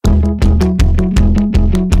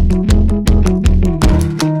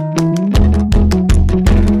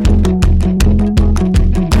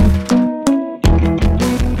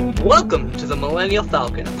Millennial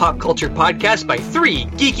Falcon, a pop culture podcast by three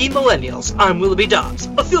geeky millennials. I'm Willoughby Dobbs,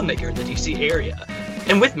 a filmmaker in the DC area.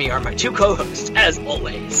 And with me are my two co-hosts, as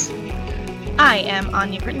always. I am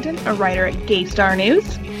Anya, a writer at Gay Star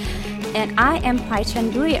News. And I am Pai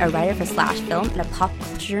Chen-Gui, a writer for Slash Film and a pop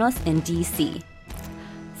culture journalist in DC.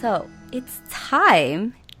 So, it's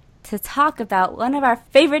time to talk about one of our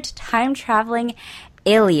favorite time-traveling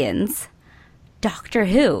aliens, Doctor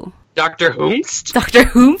Who. Dr. Whomst? Dr.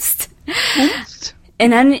 Whomst.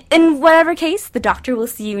 And in whatever case, the Doctor will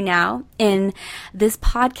see you now in this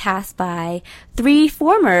podcast by three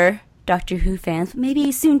former Doctor Who fans,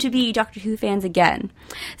 maybe soon to be Doctor Who fans again.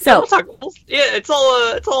 So it's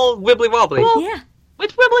all wibbly wobbly. Well, yeah.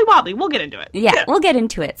 It's wibbly wobbly. We'll get into it. Yeah, we'll get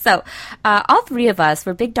into it. So, all three of us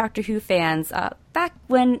were big Doctor Who fans back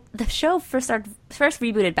when the show first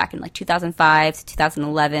rebooted back in like 2005 to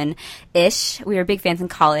 2011-ish. We were big fans in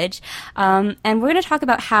college. And we're going to talk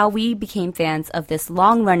about how we became fans of this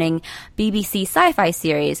long-running BBC sci-fi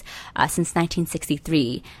series since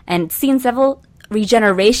 1963, and seen several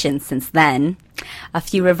regenerations since then. A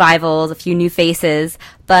few revivals, a few new faces,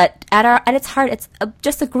 but at its heart, it's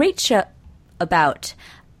just a great show about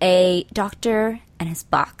a doctor and his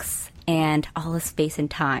box and all his space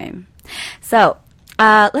and time. So,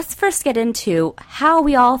 let's first get into how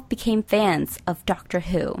we all became fans of Doctor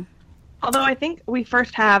Who. Although I think we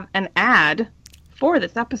first have an ad for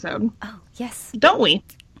this episode. Oh, yes. Don't we?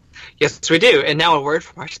 Yes, we do. And now a word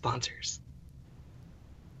from our sponsors.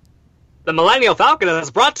 The Millennial Falcon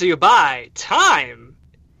is brought to you by Time.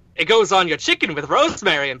 It goes on your chicken with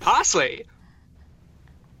rosemary and parsley.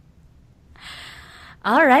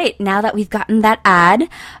 All right, now that we've gotten that ad,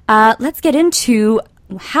 let's get into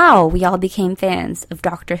how we all became fans of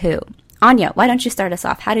Doctor Who. Anya, why don't you start us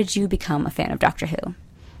off? How did you become a fan of Doctor Who?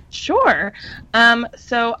 Sure.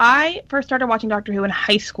 So I first started watching Doctor Who in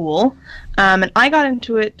high school, and I got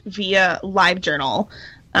into it via LiveJournal.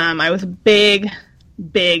 I was a big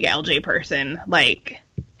LJ person, like,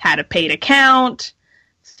 had a paid account,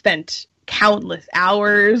 spent countless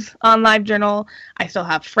hours on LiveJournal. I still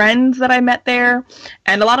have friends that I met there,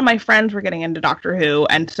 and a lot of my friends were getting into Doctor Who,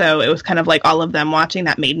 and so it was kind of like all of them watching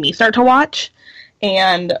that made me start to watch.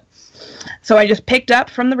 And so I just picked up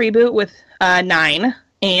from the reboot with 9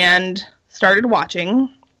 and started watching,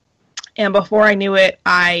 and before I knew it,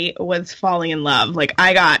 I was falling in love. Like,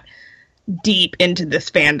 I got deep into this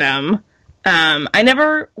fandom. I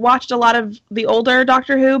never watched a lot of the older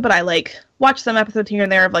Doctor Who, but I, watched some episodes here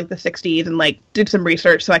and there of, the 60s and, did some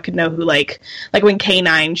research so I could know who, like when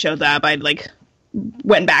K9 shows up, I'd,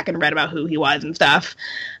 went back and read about who he was and stuff.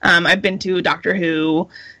 I've been to a Doctor Who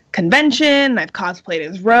convention. I've cosplayed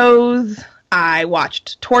as Rose. I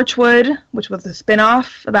watched Torchwood, which was a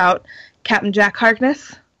spin-off about Captain Jack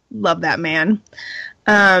Harkness. Love that man.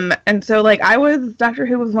 And so, Doctor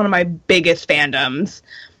Who was one of my biggest fandoms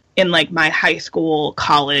in, my high school,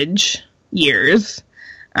 college years.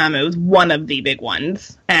 It was one of the big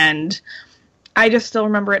ones, and I just still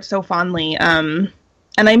remember it so fondly, and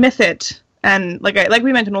I miss it, and like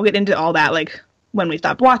we mentioned, we'll get into all that, when we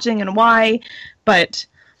stopped watching and why, but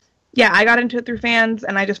yeah, I got into it through fans,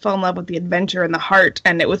 and I just fell in love with the adventure and the heart,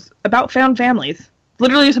 and it was about found families.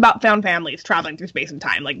 Literally, it's about found families traveling through space and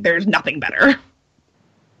time. There's nothing better.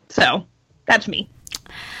 So, that's me.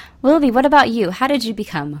 Willoughby, what about you? How did you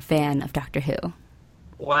become a fan of Doctor Who?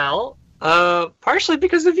 Well, partially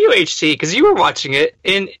because of you, HT, because you were watching it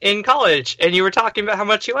in college, and you were talking about how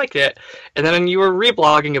much you liked it, and then you were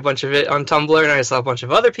reblogging a bunch of it on Tumblr, and I saw a bunch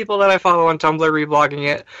of other people that I follow on Tumblr reblogging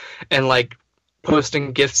it, and,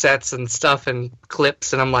 posting gift sets and stuff and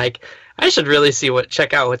clips, and I'm like, I should really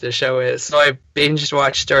check out what this show is. So I binge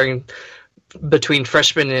watched between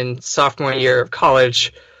freshman and sophomore year of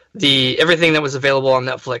college, everything that was available on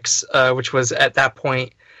Netflix, which was at that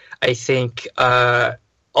point, I think,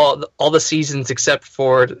 all the seasons except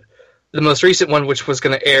for the most recent one, which was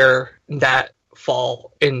going to air that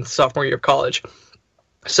fall in sophomore year of college.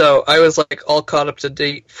 So I was all caught up to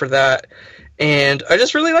date for that, and I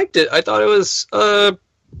just really liked it. I thought it was a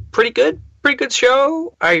pretty good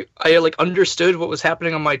show. I understood what was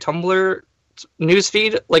happening on my Tumblr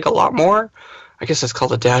newsfeed a lot more. I guess that's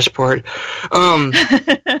called a dashboard.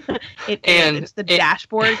 It's the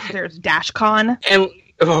dashboard. There's DashCon. And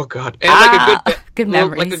oh god, and good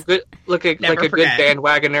memories. A good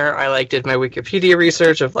bandwagoner. I did my Wikipedia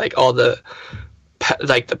research of all the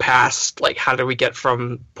past, how do we get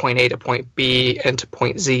from point A to point B and to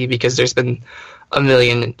point Z, because there's been a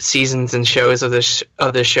million seasons and shows of this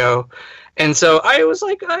show, and so I was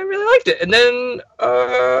I really liked it, and then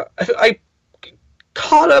I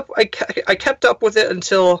caught up. I kept up with it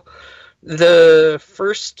until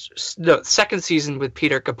second season with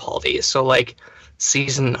Peter Capaldi, so like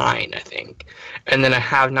season 9, I think. And then I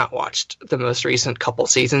have not watched the most recent couple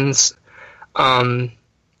seasons. And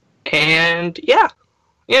yeah,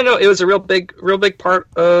 no, it was a real big part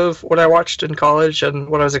of what I watched in college and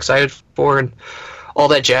what I was excited for and all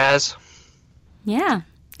that jazz. Yeah.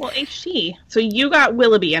 Well, HT, so you got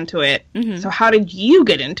Willoughby into it. Mm-hmm. So how did you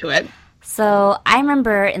get into it? So I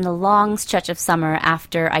remember in the long stretch of summer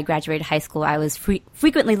after I graduated high school, I was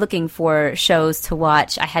frequently looking for shows to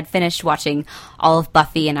watch. I had finished watching all of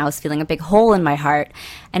Buffy, and I was feeling a big hole in my heart.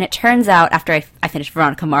 And it turns out, after I finished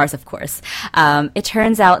Veronica Mars, of course, it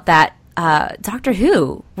turns out that Doctor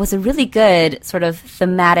Who was a really good sort of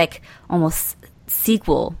thematic, almost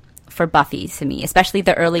sequel for Buffy to me, especially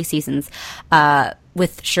the early seasons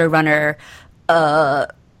with showrunner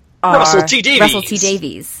Russell T.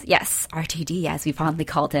 Davies, yes, RTD, as we fondly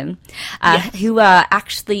called him, yes. Who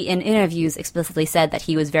actually in interviews explicitly said that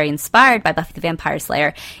he was very inspired by Buffy the Vampire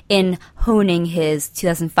Slayer in honing his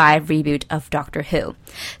 2005 reboot of Doctor Who.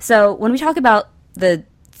 So when we talk about the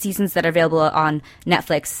seasons that are available on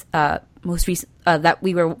Netflix, most recent when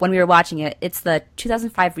we were watching it, it's the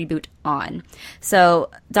 2005 reboot on. So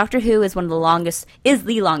Doctor Who is the longest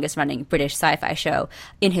running British sci-fi show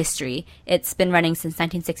in history. It's been running since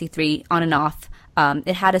 1963 on and off.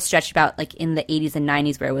 It had a stretch about like in the 80s and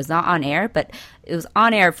 90s where it was not on air, but it was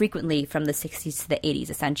on air frequently from the 60s to the 80s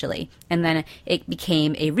essentially. And then it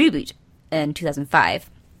became a reboot in 2005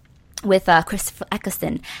 with Christopher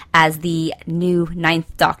Eccleston as the new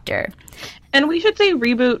 9th Doctor. And we should say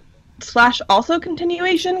reboot / also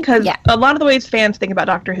continuation, because a lot of the ways fans think about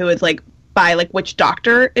Doctor Who is like by like which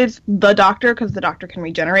Doctor is the Doctor, because the Doctor can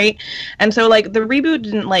regenerate. And so like the reboot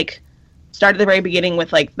didn't like start at the very beginning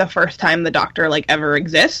with like the first time the Doctor like ever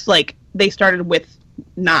exists. Like they started with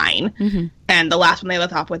 9, mm-hmm. and the last one they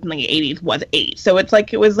left off with in the 80s was 8. So it's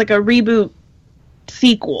like it was like a reboot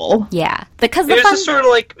sequel. Yeah, because it's just sort of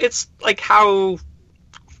like it's like how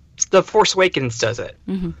The Force Awakens does it,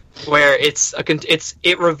 mm-hmm. where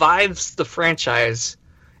it revives the franchise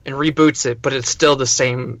and reboots it, but it's still the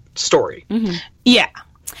same story. Mm-hmm. Yeah,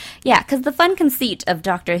 because the fun conceit of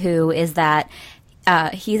Doctor Who is that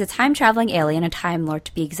he's a time-traveling alien, a Time Lord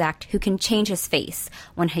to be exact, who can change his face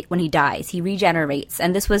when he dies. He regenerates,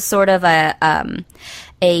 and this was sort of a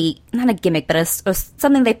not a gimmick, but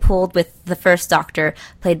something they pulled with the first Doctor,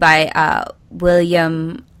 played by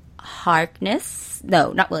William Harkness.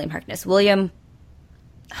 No, not William Harkness. William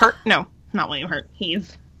Hurt. No, not William Hurt.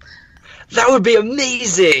 That would be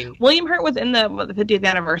amazing. William Hurt was in the 50th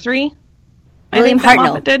anniversary. William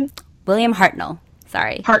Hartnell. William Hartnell.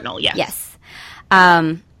 Sorry. Hartnell. Yes. Yes.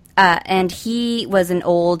 And he was an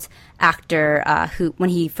old actor who,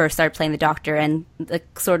 when he first started playing the Doctor, and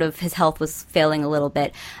sort of his health was failing a little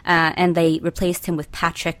bit, and they replaced him with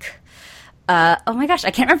Patrick. Oh my gosh,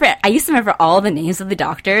 I can't remember. I used to remember all the names of the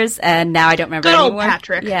Doctors, and now I don't remember anymore.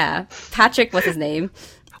 Patrick. Yeah, Patrick was his name.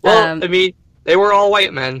 Well, I mean, they were all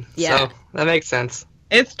white men, so that makes sense.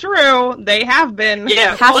 It's true. They have been.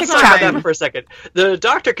 Yeah, let's talk about that for a second. The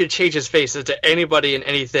Doctor could change his face into anybody and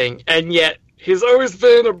anything, and yet he's always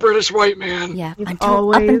been a British white man. Yeah,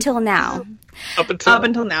 up until now. Up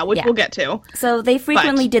until now, which we'll get to. So they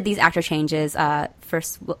frequently did these actor changes.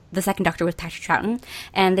 First, the second Doctor was Patrick Troughton,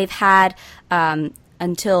 and they've had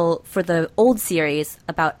until for the old series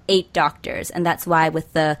about 8 Doctors, and that's why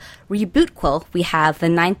with the reboot quill we have the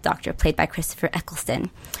 9th Doctor played by Christopher Eccleston.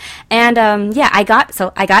 And I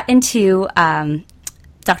got into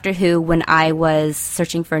Doctor Who when I was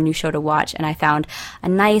searching for a new show to watch, and I found a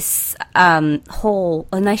nice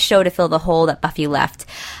show to fill the hole that Buffy left.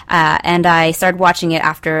 And I started watching it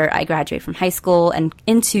after I graduated from high school and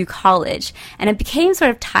into college. And it became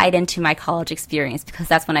sort of tied into my college experience, because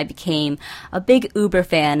that's when I became a big uber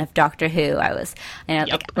fan of Doctor Who. I was,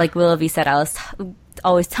 like Willoughby said, I was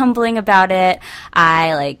always tumbling about it.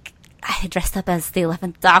 I dressed up as the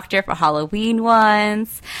 11th Doctor for Halloween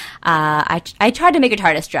once. I tried to make a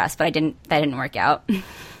TARDIS dress, but that didn't work out.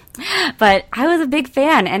 But I was a big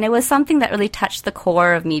fan, and it was something that really touched the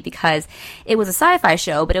core of me, because it was a sci-fi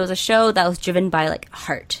show, but it was a show that was driven by,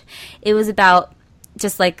 heart. It was about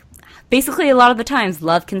just, basically a lot of the times,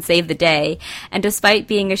 love can save the day. And despite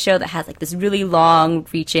being a show that has, this really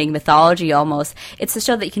long-reaching mythology almost, it's a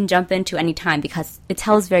show that you can jump into any time, because it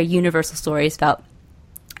tells very universal stories about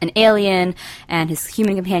an alien and his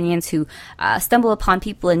human companions who stumble upon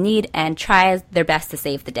people in need and try their best to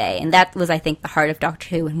save the day. And that was, I think, the heart of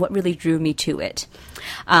Doctor Who and what really drew me to it.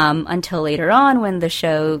 Until later on, when the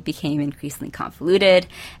show became increasingly convoluted,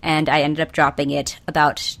 and I ended up dropping it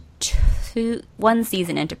about one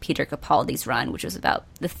season into Peter Capaldi's run, which was about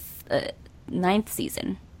ninth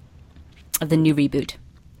season of the new reboot.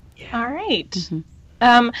 Yeah. All right. Mm-hmm.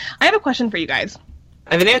 I have a question for you guys.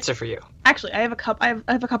 I have an answer for you. Actually, I have a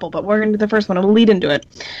couple, but we're going to do the first one. It'll lead into it.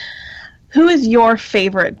 Who is your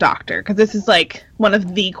favorite Doctor? Because this is like one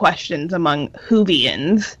of the questions among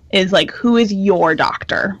Whovians. Is like, who is your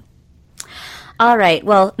Doctor? All right.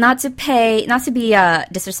 Well, not to be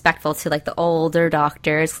disrespectful to like the older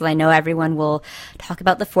Doctors, because I know everyone will talk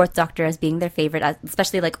about the fourth Doctor as being their favorite,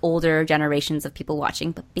 especially like older generations of people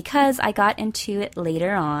watching. But because I got into it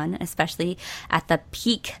later on, especially at the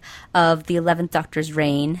peak of the 11th Doctor's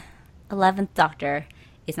reign, 11th Doctor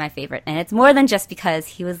is my favorite. And it's more than just because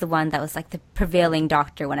he was the one that was like the prevailing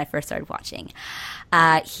Doctor when I first started watching.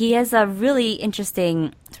 He is a really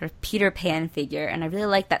interesting sort of Peter Pan figure, and I really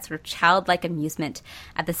like that sort of childlike amusement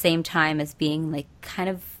at the same time as being like kind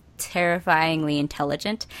of terrifyingly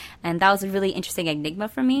intelligent. And that was a really interesting enigma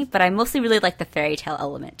for me, but I mostly really like the fairy tale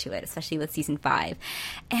element to it, especially with season 5.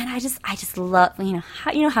 And I just love,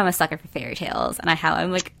 how I'm a sucker for fairy tales, and how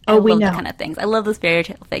I'm like, I love the kind of things. I love those fairy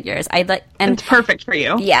tale figures. And it's perfect for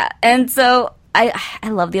you. Yeah. And so I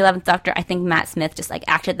love the 11th Doctor. I think Matt Smith just like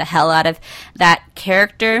acted the hell out of that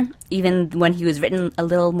character, even when he was written a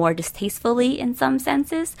little more distastefully in some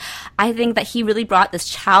senses. I think that he really brought this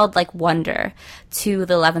childlike wonder to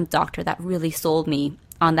the 11th Doctor that really sold me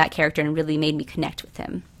on that character and really made me connect with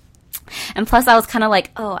him. And plus, I was kind of like,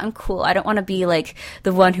 oh, I'm cool. I don't want to be like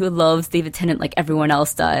the one who loves David Tennant like everyone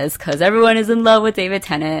else does, because everyone is in love with David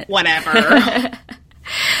Tennant. Whatever.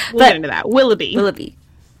 We'll get into that. Willoughby.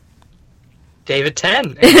 David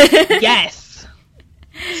 10. Yes.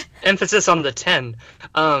 Emphasis on the 10.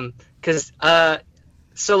 Because,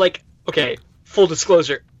 so like, okay, full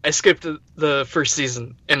disclosure, I skipped the first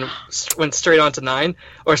season and went straight on to 9,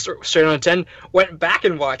 or straight on to 10, went back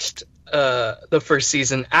and watched the first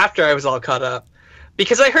season after I was all caught up,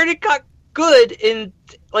 because I heard it got good, and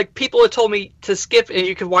like people had told me to skip and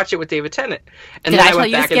you could watch it with David Tennant. And did then I tell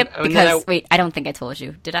you to skip? Because wait, I don't think I told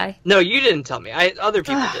you. Did I? No, you didn't tell me. Other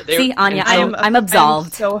people did. See, Anya, I'm absolved.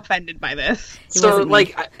 I'm so offended by this. So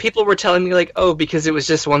like people were telling me like, oh, because it was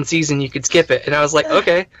just one season, you could skip it, and I was like,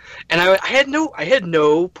 okay. And I had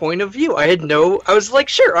no point of view. I was like,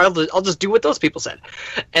 sure, I'll just do what those people said.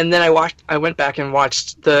 And then I went back and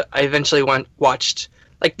watched I eventually watched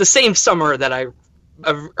like the same summer that I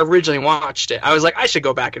originally watched it. I was like, I should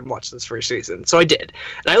go back and watch this first season, so I did,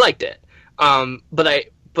 and I liked it.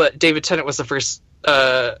 But David Tennant was the first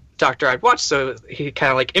Doctor I'd watched, so he kind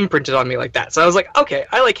of like imprinted on me like that. So I was like, okay,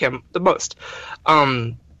 I like him the most.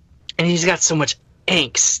 And he's got so much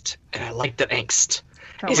angst, and I like that angst.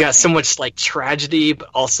 He's got so much like tragedy, but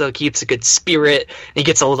also keeps a good spirit. And he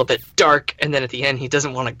gets a little bit dark, and then at the end he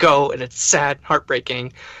doesn't want to go, and it's sad,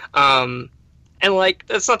 heartbreaking. And like,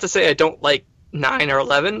 that's not to say I don't like 9 or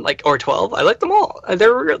 11, like, or 12. I like them all.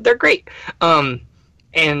 They're great.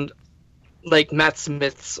 And like Matt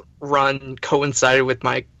Smith's run coincided with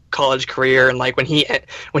my college career, and like when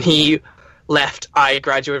he left, I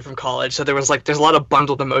graduated from college, so there's a lot of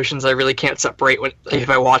bundled emotions I really can't separate if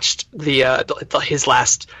I watched his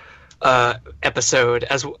last episode,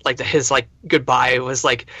 as like his like goodbye was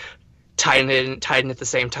like tied in at the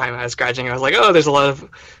same time I was graduating. I was like, oh, there's a lot of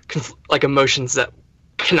like emotions that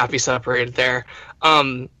cannot be separated there.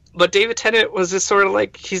 But David Tennant was just sort of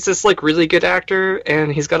like, he's this like really good actor,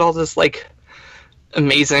 and he's got all this like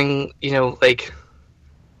amazing, like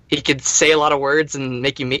he could say a lot of words and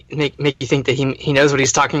make you think that he knows what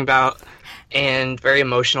he's talking about, and very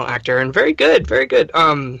emotional actor and very good.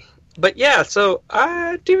 But yeah, so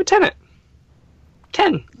David Tennant,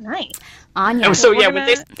 10. Nice. Anya. And so yeah,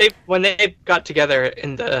 when they got together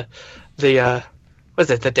in the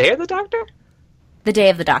was it the Day of the Doctor? The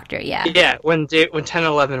Day of the Doctor, yeah. Yeah, when 10 and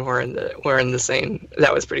 11 were in the same,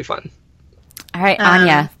 that was pretty fun. All right,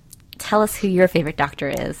 Anya, tell us who your favorite Doctor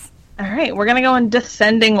is. All right, we're gonna go in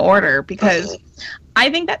descending order, because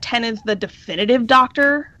I think that 10 is the definitive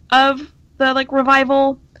Doctor of the like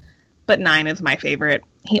revival, but 9 is my favorite.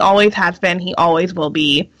 He always has been. He always will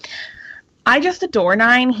be. I just adore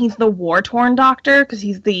 9. He's the war-torn Doctor, because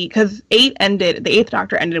the 8th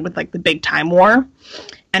Doctor ended with like the big time war.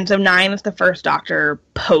 And so 9 is the first Doctor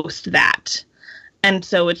post that. And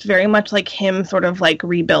so it's very much like him sort of like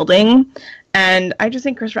rebuilding. And I just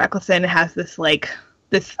think Chris Eccleston has this like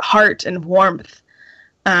this heart and warmth.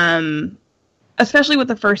 Especially with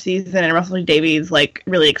the first season and Russell T Davies like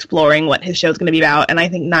really exploring what his show's going to be about. And I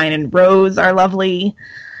think 9 and Rose are lovely.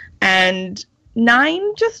 And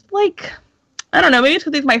 9 just like, I don't know, maybe it's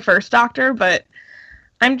because he's my first Doctor, but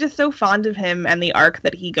I'm just so fond of him and the arc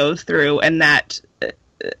that he goes through, and that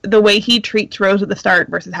the way he treats Rose at the start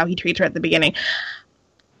versus how he treats her at the beginning.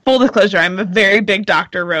 full disclosure, I'm a very big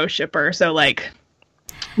Dr. Rose shipper, so, like,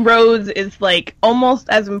 Rose is, like, almost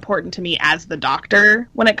as important to me as the Doctor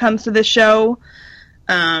when it comes to this show.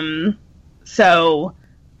 So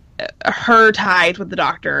her ties with the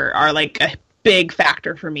Doctor are, like, a big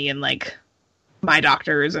factor for me in, like, my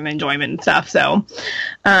doctors and enjoyment and stuff, so.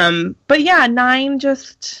 But yeah, 9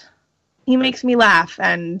 just, he makes me laugh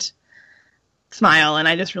and smile, and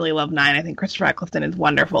I just really love 9. I think Christopher Eccleston is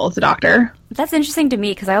wonderful as the Doctor. That's interesting to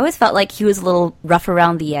me, because I always felt like he was a little rough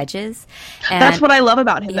around the edges. And that's what I love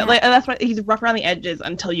about him. Yeah. Like, that's what he's rough around the edges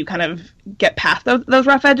until you kind of get past those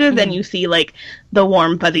rough edges, and you see, like, the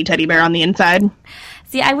warm, fuzzy teddy bear on the inside.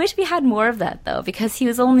 See, I wish we had more of that, though, because he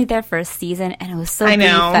was only there for a season, and it was so brief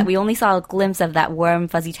that we only saw a glimpse of that warm,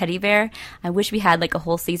 fuzzy teddy bear. I wish we had, like, a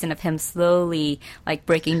whole season of him slowly, like,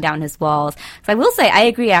 breaking down his walls. So I will say, I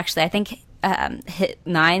agree, actually. I think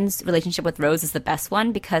 9's relationship with Rose is the best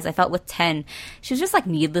one, because I felt with 10, she was just, like,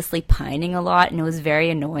 needlessly pining a lot, and it was very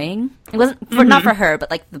annoying. It wasn't, not for her,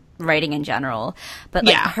 but, like, the writing in general. But,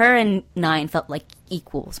 like, her and 9 felt like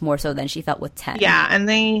equals more so than she felt with 10. Yeah,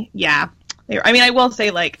 and I mean, I will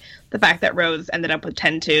say, like, the fact that Rose ended up with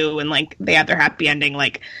 10 too, and, like, they had their happy ending,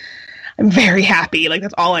 like, I'm very happy. Like,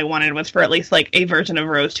 that's all I wanted was for at least, like, a version of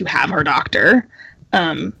Rose to have her Doctor. So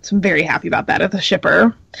I'm very happy about that as a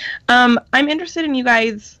shipper. I'm interested in you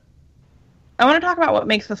guys. I want to talk about what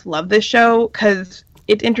makes us love this show, because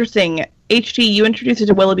it's interesting. HT, you introduced it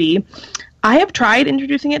to Willoughby. I have tried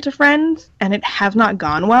introducing it to friends, and it has not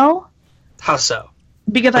gone well. How so?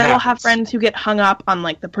 Because I will have friends who get hung up on,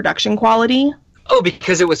 like, the production quality. Oh,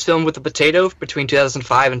 because it was filmed with a potato between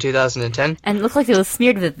 2005 and 2010? And it looked like it was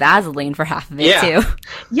smeared with Vaseline for half of it, too.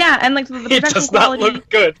 Yeah, and, like, the production it does quality, not look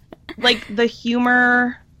good. Like, the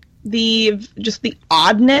humor, the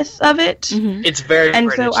oddness of it. Mm-hmm. It's very And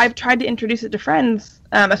British. so I've tried to introduce it to friends,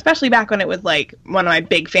 especially back when it was, like, one of my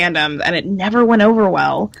big fandoms, and it never went over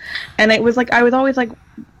well. And it was, like, I was always like,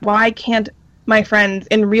 why can't my friends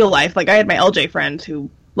in real life, like, I had my LJ friends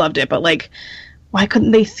who loved it, but, like, why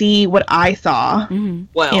couldn't they see what I saw in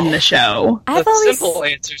the show? The simple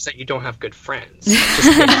answer is that you don't have good friends.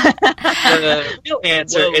 The real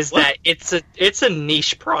answer is that it's a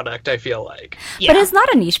niche product, I feel like. Yeah. But it's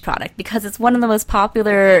not a niche product, because it's one of the most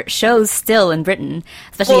popular shows still in Britain,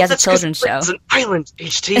 especially as a children's show. It's an island,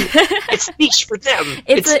 HT. It's niche for them.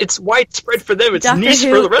 It's widespread for them. It's Doctor niche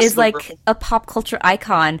Who for the rest is of the like world. a pop culture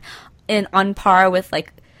icon on par with,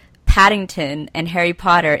 like, Paddington and Harry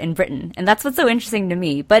Potter in Britain, and that's what's so interesting to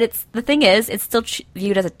me. But the thing is, it's still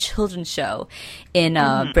viewed as a children's show in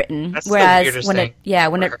Britain, That's whereas when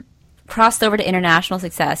it crossed over to international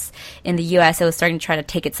success in the US, it was starting to try to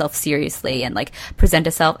take itself seriously and, like, present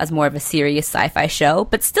itself as more of a serious sci-fi show,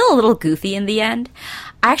 but still a little goofy in the end.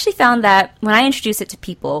 I actually found that when I introduce it to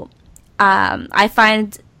people, I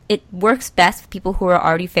find it works best with people who are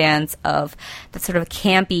already fans of that sort of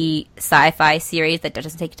campy sci-fi series that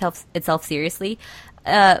doesn't take itself seriously.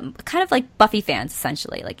 Kind of like Buffy fans,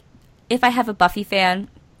 essentially. Like, if I have a Buffy fan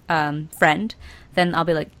friend, then I'll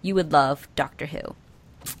be like, you would love Doctor Who.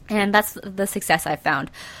 And that's the success I've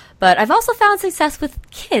found. But I've also found success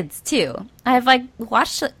with kids, too. I've, like,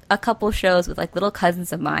 watched a couple shows with, like, little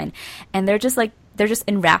cousins of mine, and they're just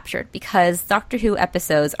enraptured, because Doctor Who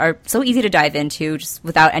episodes are so easy to dive into just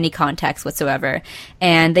without any context whatsoever,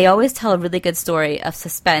 and they always tell a really good story of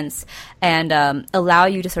suspense and allow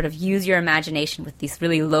you to sort of use your imagination with these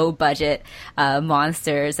really low budget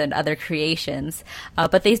monsters and other creations.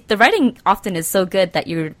 But the writing often is so good that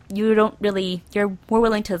you're more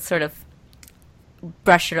willing to sort of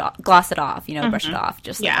brush it off, gloss it off, brush it off.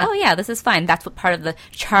 Just like, oh yeah, this is fine. That's what part of the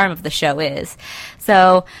charm of the show is.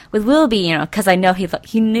 So with Willoughby, because I know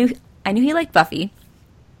I knew he liked Buffy.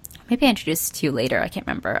 Maybe I introduced it to you later. I can't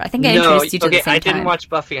remember. I think I introduced you to the same time. I didn't watch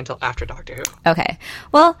Buffy until after Doctor Who. Okay.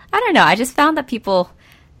 Well, I don't know. I just found that people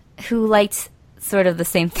who liked sort of the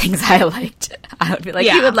same things I liked, I would be like,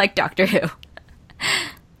 you would like Doctor Who.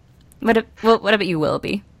 What about you,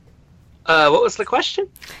 Willoughby? What was the question?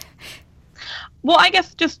 Well, I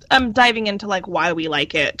guess just diving into, like, why we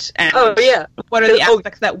like it, and what are the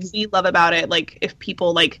aspects that we love about it. Like, if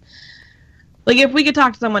people, like if we could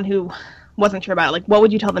talk to someone who wasn't sure about it, like, what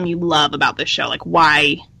would you tell them you love about this show? Like,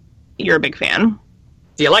 why you're a big fan?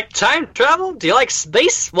 Do you like time travel? Do you like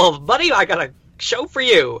space? Well, buddy, I got a show for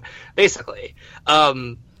you, basically.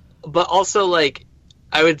 But also, like,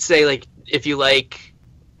 I would say, like, if you like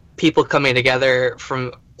people coming together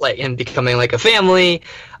from, like, and becoming, like, a family,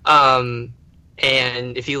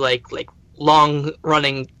 and if you like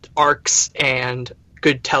long-running arcs and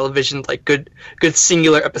good television, like good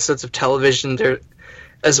singular episodes of television, there,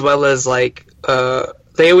 as well as like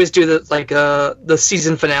they always do the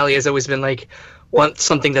season finale has always been like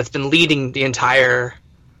something that's been leading the entire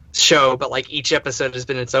show, but like each episode has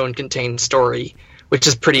been its own contained story, which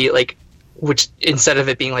is pretty like, which instead of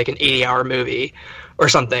it being like an 80-hour movie or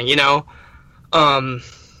something, you know.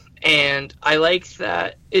 And I like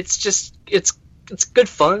that it's good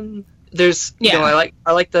fun. There's you know,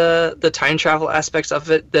 I like the time travel aspects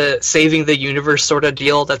of it, the saving the universe sort of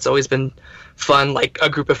deal. That's always been fun, like a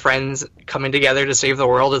group of friends coming together to save the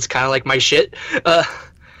world. It's kind of like my shit.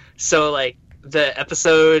 So like the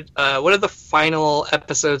episode, one of the final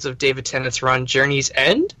episodes of David Tennant's run, Journey's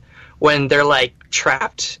End, when they're like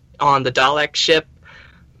trapped on the Dalek ship.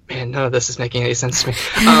 Man, none of this is making any sense to me.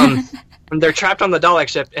 When they're trapped on the Dalek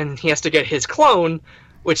ship, and he has to get his clone,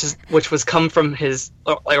 which was come from his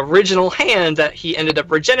original hand that he ended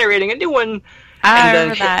up regenerating a new one. I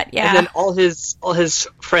remember that. Yeah. And then all his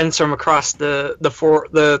friends from across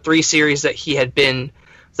the 3 series that he had been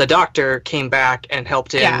the Doctor came back and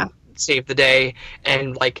helped him save the day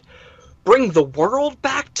and like bring the world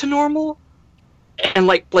back to normal. And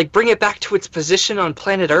like bring it back to its position on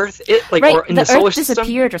planet Earth, or in the solar Earth system.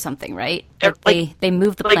 Disappeared or something, right? They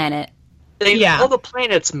moved the planet. All the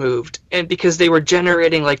planets moved, and because they were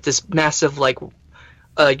generating like this massive like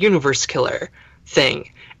universe killer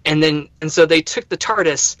thing, and so they took the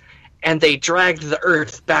TARDIS and they dragged the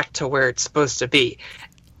Earth back to where it's supposed to be,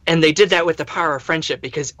 and they did that with the power of friendship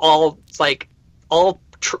because all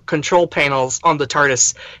control panels on the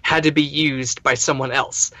TARDIS had to be used by someone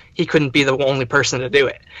else. He couldn't be the only person to do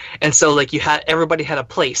it, and so like everybody had a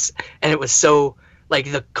place, and it was so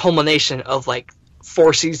like the culmination of like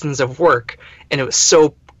 4 seasons of work, and it was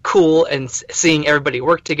so cool, and seeing everybody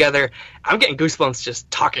work together. I'm getting goosebumps just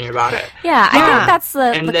talking about it. Yeah, I think that's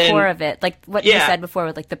the core of it. Like what you said before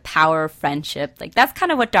with like the power of friendship. Like that's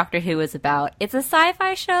kind of what Doctor Who is about. It's a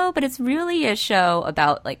sci-fi show, but it's really a show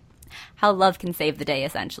about like how love can save the day,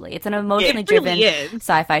 essentially. It's an emotionally driven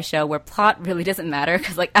sci-fi show where plot really doesn't matter.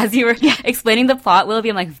 Because, like, as you were explaining the plot, Willoughby,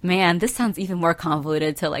 I'm like, man, this sounds even more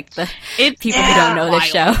convoluted to, like, the people who don't know this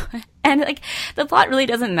show. And, like, the plot really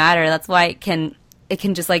doesn't matter. That's why it can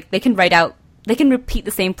just, like, they can repeat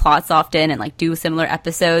the same plots often and, like, do similar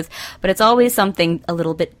episodes. But it's always something a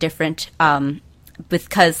little bit different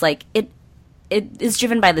because, like, it is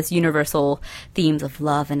driven by this universal themes of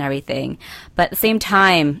love and everything. But at the same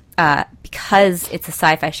time, because it's a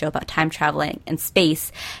sci-fi show about time traveling and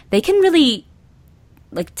space, they can really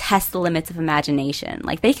like test the limits of imagination.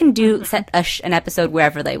 Like they can set an episode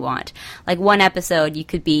wherever they want. Like one episode you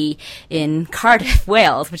could be in Cardiff,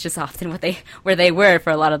 Wales, which is often where they were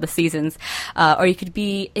for a lot of the seasons. Or you could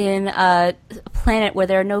be in a planet where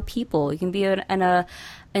there are no people. You can be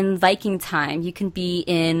in Viking time. You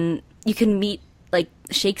can meet, like,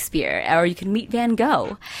 Shakespeare, or you can meet Van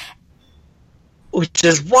Gogh. Which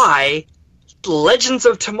is why Legends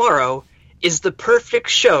of Tomorrow is the perfect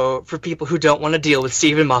show for people who don't want to deal with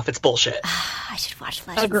Stephen Moffat's bullshit. I should watch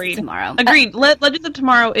Legends of Tomorrow. Agreed. Legends of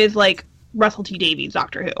Tomorrow is, like, Russell T Davies'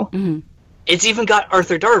 Doctor Who. Mm-hmm. It's even got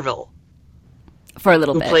Arthur Darvill. For a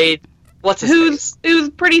little bit. Who played... What's his face? Who's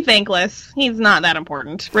pretty thankless. He's not that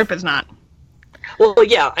important. Rip is not. Well,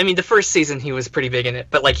 yeah, I mean, the first season he was pretty big in it,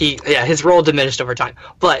 but like his role diminished over time.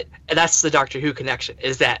 But that's the Doctor Who connection,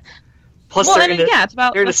 is that plus it's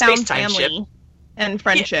about they're in the a space-time family ship and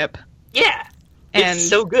friendship. Yeah, it's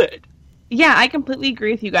so good. Yeah, I completely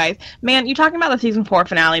agree with you guys. Man, you talking about the season 4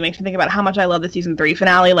 finale makes me think about how much I love the season 3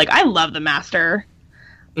 finale. Like, I love the Master.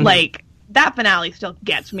 Mm-hmm. Like, that finale still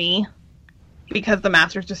gets me. Because the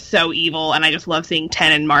Master's just so evil, and I just love seeing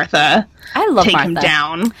Ten and Martha take him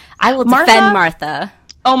down. I will defend Martha.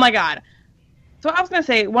 Oh my god. So I was going to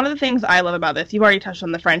say, one of the things I love about this, you've already touched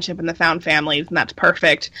on the friendship and the found families, and that's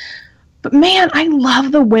perfect. But man, I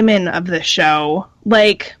love the women of this show.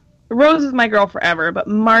 Like, Rose is my girl forever, but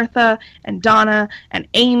Martha and Donna and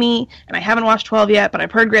Amy, and I haven't watched 12 yet, but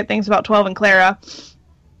I've heard great things about 12 and Clara.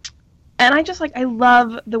 And I just, like, I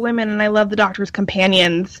love the women, and I love the Doctor's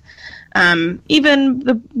companions. Even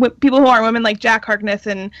the people who aren't women, like Jack Harkness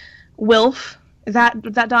and Wilf. Was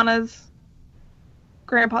that Donna's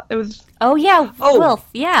grandpa? It was. Oh yeah, Wilf.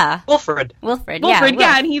 Yeah, Wilfred.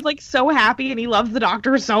 Yeah, and he's like so happy, and he loves the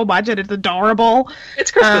Doctor so much, and it's adorable.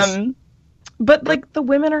 It's Christmas. But like the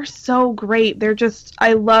women are so great. They're just.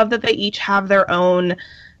 I love that they each have their own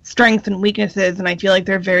strengths and weaknesses, and I feel like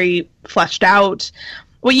they're very fleshed out.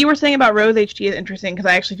 What you were saying about Rose HT is interesting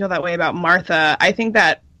because I actually feel that way about Martha. I think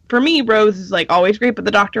that. For me, Rose is, like, always great, but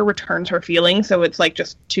the Doctor returns her feelings, so it's, like,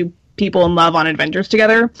 just two people in love on adventures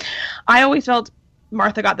together. I always felt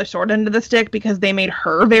Martha got the short end of the stick because they made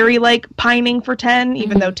her very, like, pining for Ten,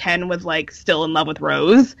 even though Ten was, like, still in love with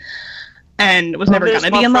Rose. and was never going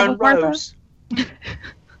to be in love with Martha. Rose.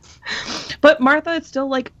 But Martha is still,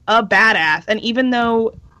 like, a badass, and even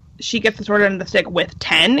though she gets the sword end of the stick with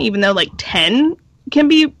 10, even though, like, 10 can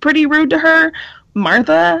be pretty rude to her,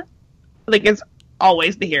 Martha, like, is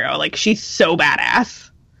always the hero. Like, she's so badass.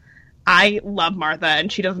 I love Martha,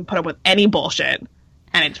 and she doesn't put up with any bullshit,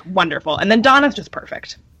 and it's wonderful. And then Donna's just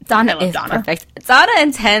perfect. Donna is perfect. Donna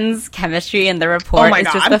and 10's chemistry in the report is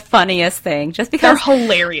just the funniest thing. Just because they're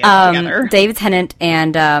hilarious together. David Tennant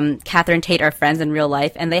and Catherine Tate are friends in real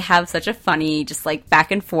life, and they have such a funny, just like back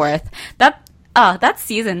and forth. That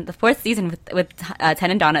season, the 4th season with 10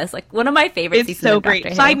 and Donna is like one of my favorite seasons. It's so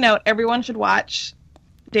great. Side note: everyone should watch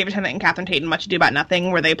David Tennant and Catherine Tate in Much Ado About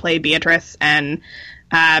Nothing, where they play Beatrice and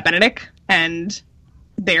Benedict, and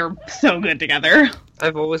they're so good together.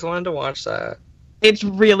 I've always wanted to watch that. It's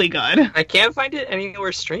really good. I can't find it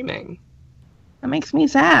anywhere streaming. That makes me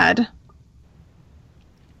sad.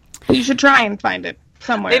 You should try and find it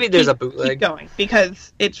somewhere. Maybe there's a bootleg. Keep going,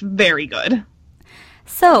 because it's very good.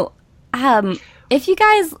 So,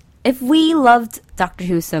 if we loved Doctor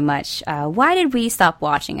Who so much, why did we stop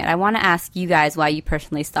watching it? I want to ask you guys why you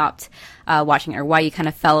personally stopped watching it, or why you kind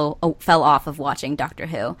of fell off of watching Doctor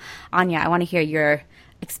Who. Anya, I want to hear your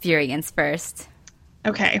experience first.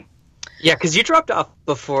 Okay. Yeah, because you dropped off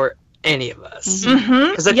before any of us.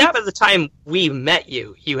 Because I think by the time we met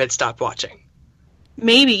you, you had stopped watching.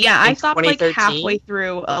 Maybe, yeah. I stopped like halfway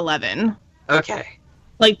through 11. Okay.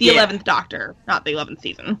 Like the 11th Doctor, not the 11th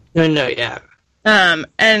season. No, yeah.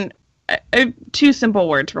 And two simple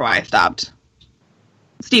words for why I stopped.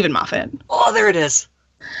 Stephen Moffat. Oh, there it is.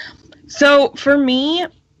 So, for me,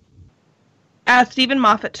 as Stephen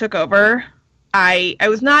Moffat took over, I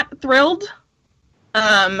was not thrilled.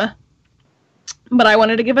 But I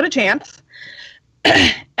wanted to give it a chance.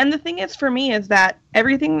 And the thing is, for me, is that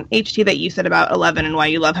everything, HT, that you said about 11 and why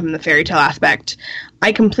you love him in the fairy tale aspect,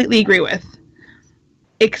 I completely agree with.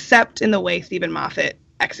 Except in the way Stephen Moffat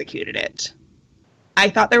executed it. I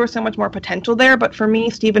thought there was so much more potential there, but for me,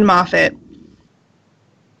 Stephen Moffat,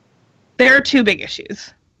 there are two big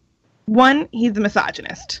issues. One, he's a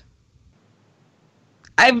misogynist.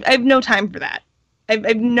 I've no time for that.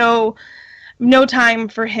 I've no time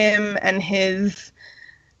for him and his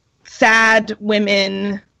sad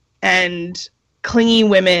women and clingy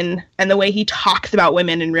women and the way he talks about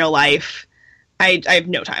women in real life. I have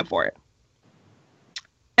no time for it.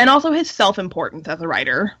 And also his self-importance as a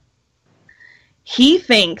writer. He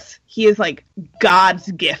thinks he is like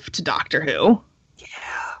God's gift to Doctor Who.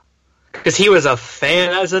 Yeah. Because he was a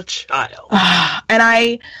fan as a child.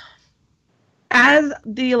 And as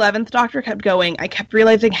the 11th Doctor kept going, I kept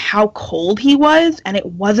realizing how cold he was, and it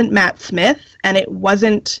wasn't Matt Smith, and it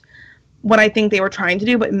wasn't what I think they were trying to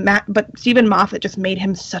do, but Stephen Moffat just made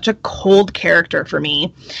him such a cold character for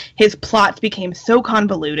me. His plots became so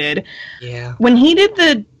convoluted. Yeah. When he did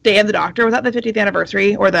the Day of the Doctor, was that the 50th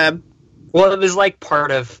anniversary, or the... Well, it was like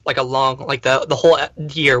part of like a long, like the whole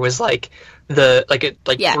year was like the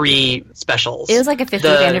 3 specials. It was like a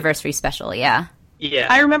 50th anniversary special, yeah. Yeah.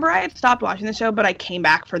 I remember I had stopped watching the show, but I came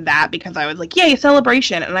back for that because I was like, yay,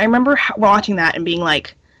 celebration. And I remember watching that and being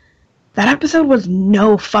like, that episode was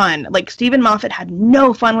no fun. Like, Stephen Moffat had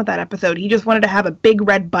no fun with that episode. He just wanted to have a big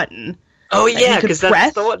red button. Oh, yeah, because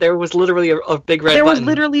that's the one. There was literally a big red button. There was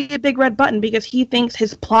literally a big red button because he thinks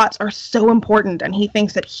his plots are so important and he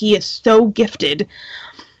thinks that he is so gifted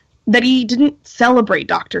that he didn't celebrate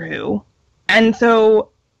Doctor Who. And so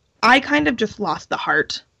I kind of just lost the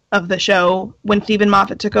heart of the show when Stephen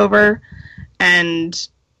Moffat took over, and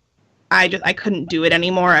I couldn't do it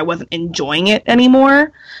anymore. I wasn't enjoying it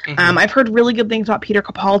anymore. Mm-hmm. I've heard really good things about Peter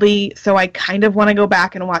Capaldi, so I kind of want to go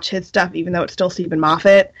back and watch his stuff, even though it's still Stephen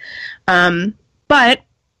Moffat. But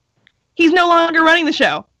he's no longer running the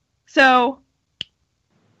show, so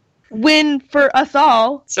win for us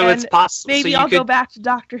all. So it's possible. Maybe I'll go back to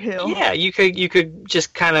Doctor Who. Yeah, you could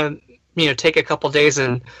just kind of take a couple days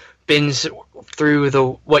and binge through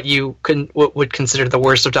what would consider the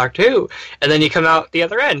worst of Doctor Who, and then you come out the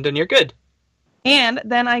other end and you're good. And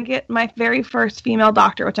then I get my very first female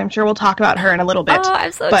doctor, which I'm sure we'll talk about her in a little bit. Oh,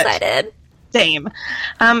 I'm so excited. Same.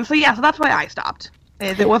 So that's why I stopped.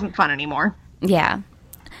 It wasn't fun anymore. Yeah.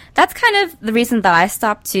 That's kind of the reason that I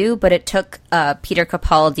stopped too, but it took Peter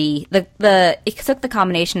Capaldi. It took the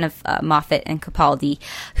combination of Moffat and Capaldi,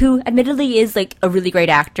 who admittedly is like a really great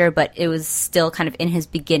actor, but it was still kind of in his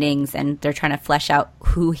beginnings, and they're trying to flesh out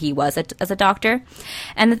who he was as a doctor.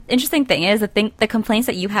 And the interesting thing is, the complaints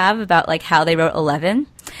that you have about like how they wrote 11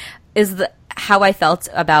 is how I felt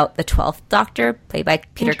about the 12th Doctor, played by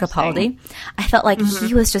Peter Capaldi. I felt like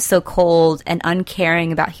he was just so cold and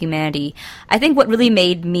uncaring about humanity. I think what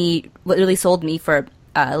really sold me for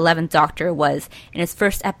 11th Doctor was in his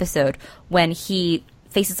first episode when he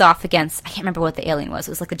faces off against, I can't remember what the alien was.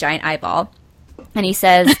 It was like a giant eyeball. And he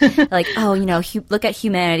says, like, oh, look at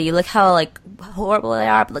humanity. Look how, like, horrible they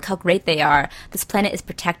are, but look how great they are. This planet is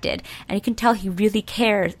protected. And you can tell he really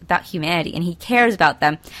cares about humanity, and he cares about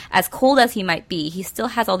them. As cold as he might be, he still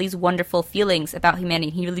has all these wonderful feelings about humanity,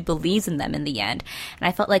 and he really believes in them in the end. And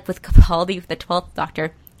I felt like with Capaldi, with the 12th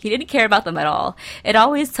Doctor, he didn't care about them at all. It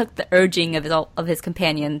always took the urging of his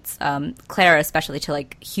companions, Clara especially, to,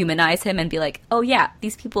 like, humanize him and be like, oh, yeah,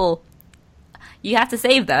 these people, you have to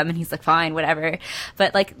save them. And he's like, fine, whatever.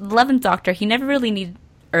 But, like, 11th Doctor, he never really needed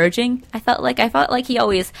urging. I felt like he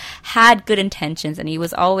always had good intentions, and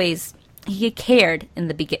he cared in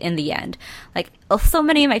the end. Like, so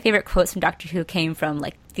many of my favorite quotes from Doctor Who came from,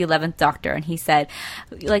 like, the 11th Doctor, and he said,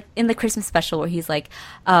 like, in the Christmas special where he's like,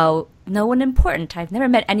 oh, no one important. I've never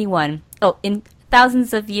met anyone. Oh, in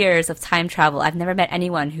thousands of years of time travel, I've never met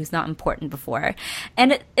anyone who's not important before.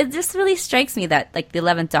 And it just really strikes me that, like, the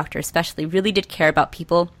 11th Doctor especially really did care about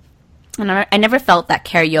people. And I never felt that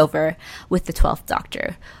carry over with the 12th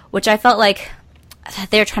Doctor, which I felt like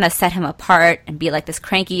they were trying to set him apart and be like this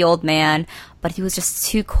cranky old man, but he was just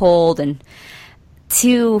too cold and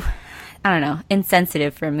too, I don't know,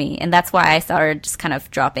 insensitive for me. And that's why I started just kind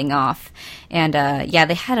of dropping off. And, yeah,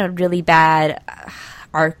 they had a really bad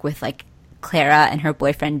arc with, like, Clara and her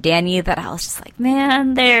boyfriend Danny that I was just like,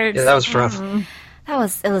 man, yeah, that was rough.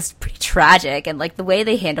 It was pretty tragic. And, like, the way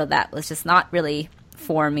they handled that was just not really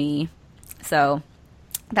for me. So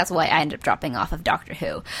that's why I ended up dropping off of Doctor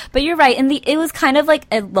Who. But you're right, it was kind of like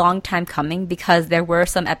a long time coming because there were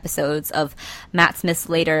some episodes of Matt Smith's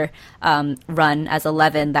later run as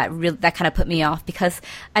 11 that kind of put me off, because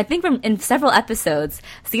I think in several episodes,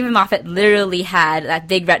 Stephen Moffat literally had that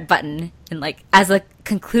big red button and, like, as a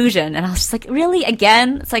conclusion, and I was just like, really,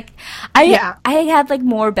 again? It's like I had, like,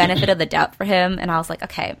 more benefit of the doubt for him, and I was like,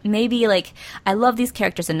 okay, maybe, like, I love these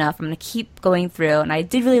characters enough, I'm gonna keep going through. And I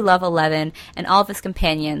did really love 11 and all of his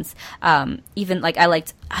companions. Even, like,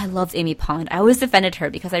 I loved Amy Pond. I always defended her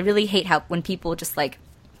because I really hate how when people just, like,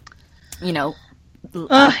 bashed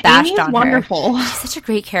Amy's on wonderful. her. She's such a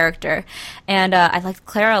great character. And I liked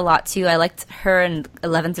Clara a lot too. I liked her and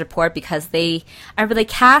 11's Report because I remember they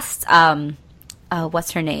cast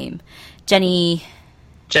what's her name?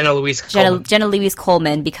 Jenna Louise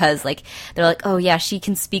Coleman, because, like, they're like, oh yeah, she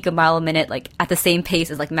can speak a mile a minute, like, at the same pace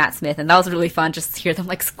as, like, Matt Smith, and that was really fun just to hear them,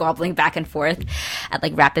 like, squabbling back and forth at,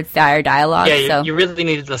 like, rapid fire dialogue. Yeah, so you really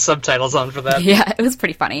needed the subtitles on for that. Yeah, it was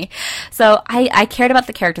pretty funny. So I cared about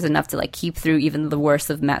the characters enough to, like, keep through even the worst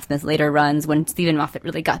of Matt Smith's later runs when Stephen Moffat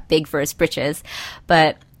really got big for his britches.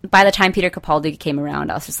 But by the time Peter Capaldi came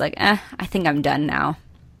around, I was just like, I think I'm done now.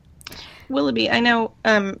 Willoughby, I know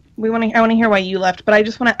I want to hear why you left, but I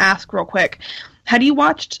just want to ask real quick. Had you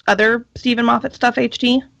watched other Stephen Moffat stuff,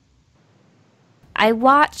 HT? I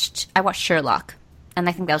watched Sherlock, and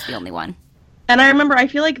I think that was the only one. And I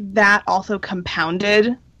feel like that also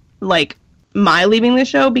compounded, like, my leaving the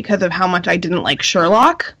show because of how much I didn't like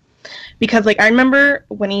Sherlock. Because, like, I remember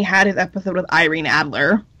when he had his episode with Irene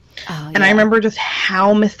Adler, and I remember just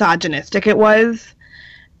how misogynistic it was.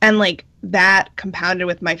 And, like, that compounded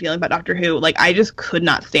with my feeling about Doctor Who. Like, I just could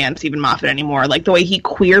not stand Stephen Moffat anymore. Like, the way he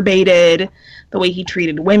queer-baited, the way he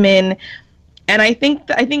treated women. And I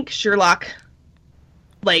think Sherlock,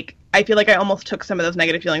 like, I feel like I almost took some of those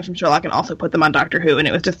negative feelings from Sherlock and also put them on Doctor Who. And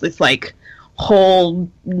it was just this, like, whole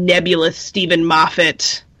nebulous Stephen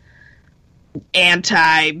Moffat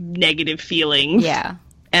anti-negative feelings. Yeah.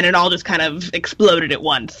 And it all just kind of exploded at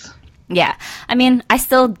once. Yeah. I mean, I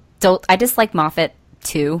dislike Moffat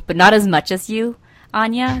too, but not as much as you,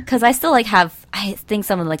 Anya, because I still, like, I think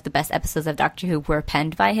some of, like, the best episodes of Doctor Who were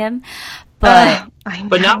penned by him, but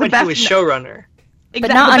not when he was showrunner. Exactly.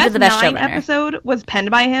 But not under the best Nine showrunner. Episode was penned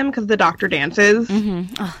by him because The Doctor Dances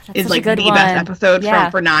is, like, the one. best episode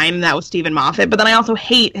for 9, and that was Stephen Moffat. But then I also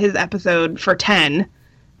hate his episode for 10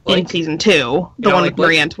 in season 2, the one with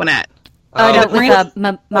Marie Antoinette. With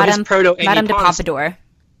Madame de Pons. Pompadour.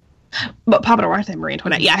 But Pompadour, I say Marie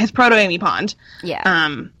Antoinette. Yeah, his proto Amy Pond. Yeah.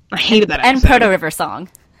 I hated that episode. And Proto River Song.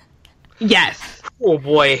 Yes. Oh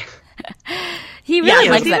boy. He really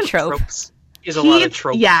likes that trope. He's a lot of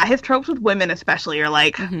tropes. Yeah, his tropes with women especially are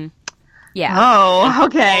like, yeah. Oh,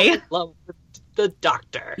 okay. Love the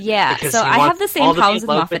Doctor. Yeah, so I have the same problems with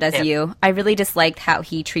Moffat as you. I really disliked how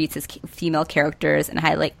he treats his female characters, and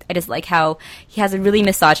I just like how he has a really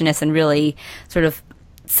misogynist and really sort of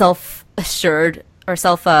self-assured or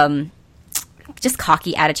just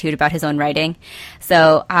cocky attitude about his own writing.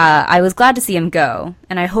 So I was glad to see him go,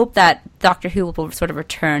 and I hope that Doctor Who will sort of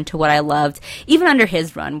return to what I loved, even under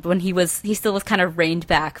his run, when he still was kind of reined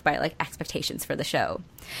back by like expectations for the show.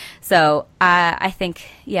 So I think,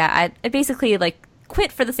 I basically like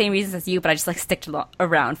quit for the same reasons as you, but I just like sticked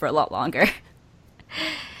around for a lot longer.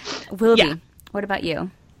 Willoughby, what about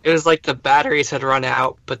you? It was like the batteries had run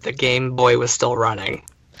out, but the Game Boy was still running.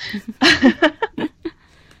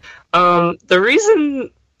 The reason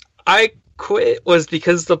I quit was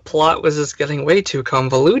because the plot was just getting way too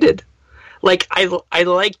convoluted. Like, I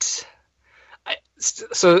liked...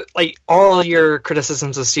 So, like, all your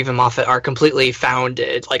criticisms of Stephen Moffat are completely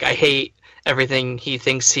founded. Like, I hate everything he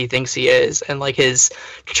thinks he is, and, like, his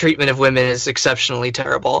treatment of women is exceptionally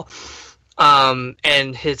terrible.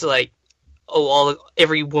 And his, like,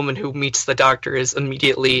 every woman who meets the Doctor is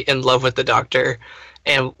immediately in love with the Doctor,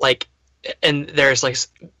 and there's like,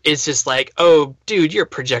 it's just like, oh dude, you're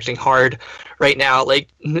projecting hard right now, like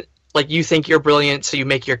you think you're brilliant, so you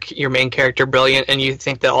make your main character brilliant, and you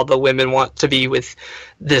think that all the women want to be with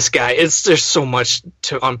this guy. There's so much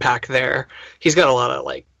to unpack there. He's got a lot of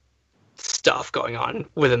like stuff going on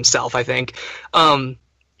with himself, I think.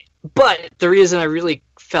 But the reason I really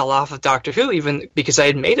fell off of Doctor Who, even because I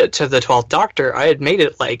had made it to the 12th Doctor, I had made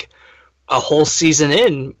it like a whole season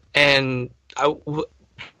in, and I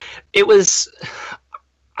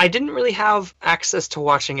didn't really have access to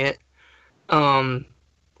watching it,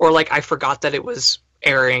 or like I forgot that it was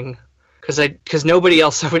airing because nobody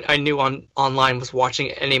else I knew online was watching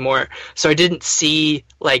it anymore, so I didn't see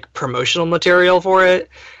like promotional material for it.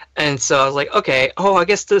 And so I was like, okay, I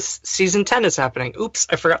guess this season 10 is happening. Oops,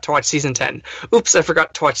 I forgot to watch season 10. Oops, I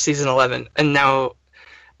forgot to watch season 11. And now,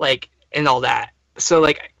 like, and all that. So,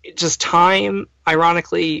 like, just time,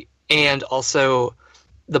 ironically, and also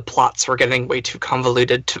the plots were getting way too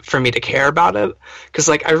convoluted for me to care about it. Because,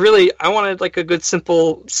 like, I wanted, like, a good,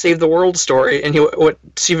 simple save the world story. And what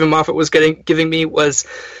Stephen Moffat was giving me was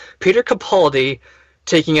Peter Capaldi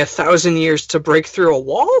taking 1,000 years to break through a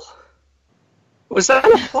wall? Was that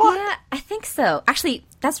a plot? Yeah, I think so. Actually,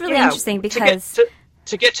 that's really interesting because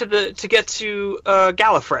to get to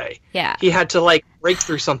Gallifrey, he had to like break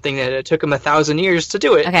through something that it took him 1,000 years to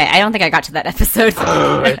do it. Okay, I don't think I got to that episode.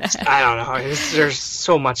 I don't know. There's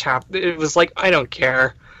so much happening. It was like, I don't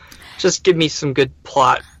care. Just give me some good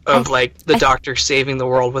plot of like the Doctor saving the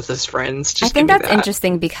world with his friends. Just I think that's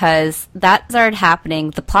interesting because that started happening.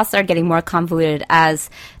 The plot started getting more convoluted as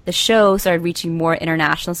the show started reaching more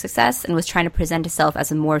international success and was trying to present itself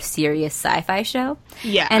as a more serious sci-fi show.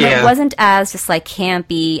 Yeah. And it wasn't as just like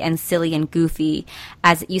campy and silly and goofy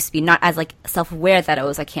as it used to be, not as like self-aware that it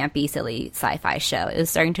was a campy, silly sci-fi show. It was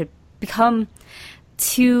starting to become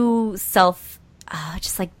too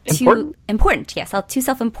too important. Yes, too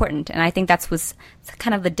self-important. And I think that was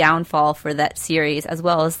kind of the downfall for that series, as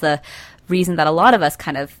well as the reason that a lot of us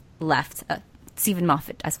kind of left Stephen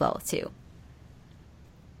Moffat as well, too.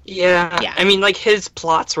 Yeah. I mean, like, his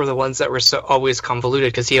plots were the ones that were always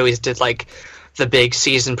convoluted, because he always did, like, the big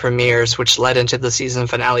season premieres, which led into the season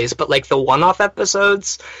finales. But, like, the one-off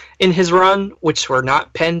episodes in his run, which were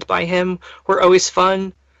not penned by him, were always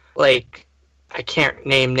fun. Like, I can't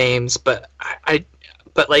name names, but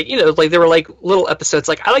but like, you know, like there were like little episodes.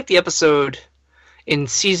 Like, I like the episode in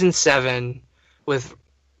season 7 with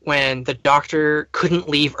when the Doctor couldn't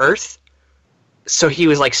leave Earth, so he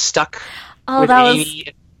was like stuck with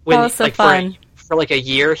Amy. That was so fun. For like a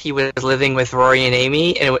year, he was living with Rory and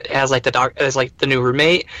Amy, and it as like the new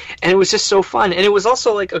roommate, and it was just so fun. And it was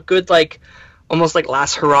also like a good, like, almost like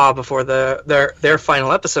last hurrah before their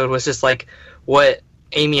final episode was just like what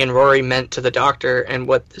Amy and Rory meant to the Doctor, and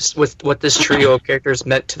what this trio of characters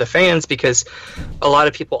meant to the fans, because a lot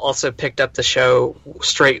of people also picked up the show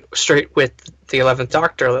straight with the 11th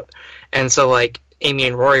Doctor, and so like Amy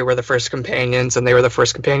and Rory were the first companions, and they were the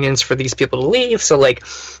first companions for these people to leave. So like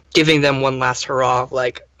giving them one last hurrah of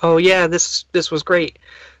like, oh yeah, this was great,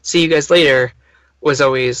 see you guys later, was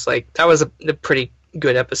always like, that was a pretty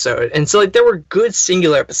good episode. And so like there were good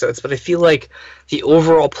singular episodes, but I feel like the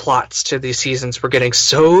overall plots to these seasons were getting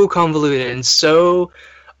so convoluted and so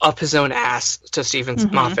up his own ass to Stephen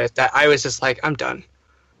Moffat that I was just like, I'm done.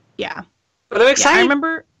 Yeah. But I'm excited. I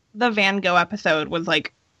remember the Van Gogh episode was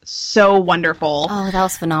like so wonderful. Oh, that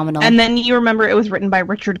was phenomenal. And then you remember it was written by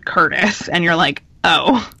Richard Curtis, and you're like,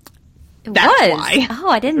 oh, that's why. Oh,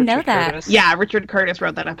 I didn't know that. Curtis. Yeah, Richard Curtis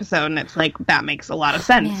wrote that episode, and it's like, that makes a lot of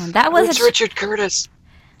sense. Man, that was Richard Curtis.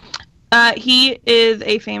 He is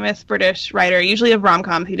a famous British writer, usually of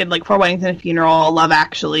rom-coms. He did like Four Weddings and a Funeral, Love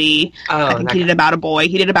Actually. I think he did About a Boy.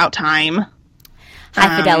 He did About Time.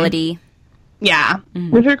 High Fidelity. Yeah.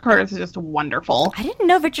 Richard Curtis is just wonderful. I didn't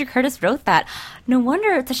know Richard Curtis wrote that. No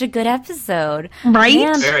wonder it's such a good episode. Right?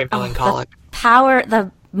 Man, Very melancholic.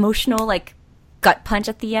 The emotional, like, gut punch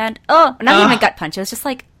at the end. Oh, not even a gut punch. It was just,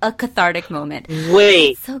 like, a cathartic moment.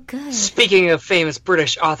 Wait. So good. Speaking of famous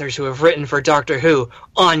British authors who have written for Doctor Who,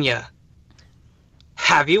 Anya,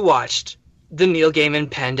 have you watched the Neil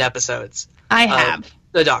Gaiman penned episodes? I have.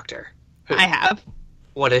 The Doctor Who? I have.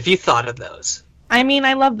 What have you thought of those? I mean,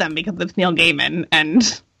 I love them because it's Neil Gaiman,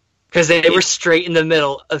 and... Because they were straight in the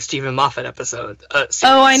middle of Stephen Moffat episodes. Oh,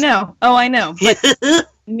 I know. But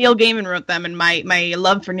Neil Gaiman wrote them, and my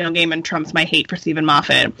love for Neil Gaiman trumps my hate for Stephen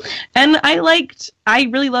Moffat. And I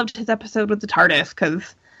really loved his episode with the TARDIS,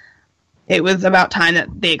 because it was about time that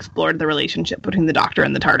they explored the relationship between the Doctor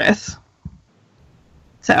and the TARDIS.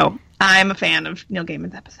 So, I'm a fan of Neil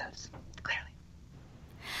Gaiman's episodes, clearly.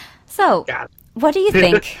 So, what do you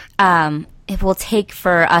think it will take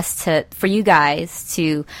for you guys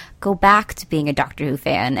to go back to being a Doctor Who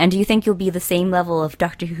fan? And do you think you'll be the same level of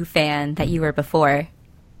Doctor Who fan that you were before?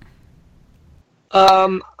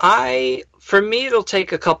 For me, it'll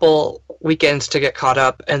take a couple weekends to get caught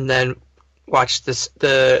up, and then watch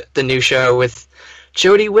the new show with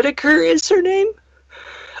Jodie Whittaker is her name.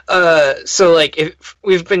 So like, if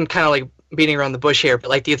we've been kind of like beating around the bush here, but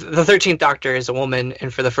like the 13th Doctor is a woman,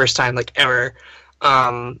 and for the first time like ever,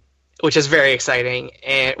 which is very exciting,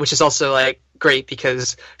 and which is also like great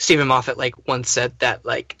because Stephen Moffat like once said that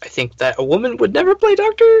like I think that a woman would never play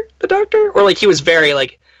the Doctor, or like he was very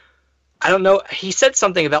like, I don't know, he said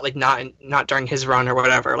something about like not during his run or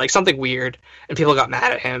whatever, like something weird, and people got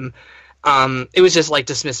mad at him. It was just like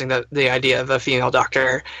dismissing the idea of a female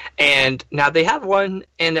Doctor, and now they have one,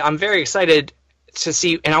 and I'm very excited to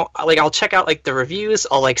see. And I'll check out like the reviews.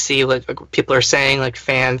 I'll like see like what people are saying, like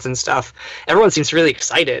fans and stuff. Everyone seems really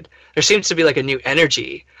excited. There seems to be like a new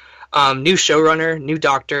energy, new showrunner, new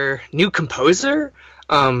Doctor, new composer.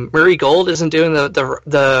 Murray Gold isn't doing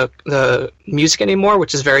the music anymore,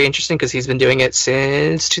 which is very interesting because he's been doing it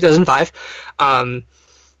since 2005.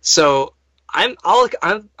 So I'm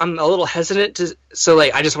a little hesitant so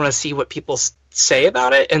like I just want to see what people say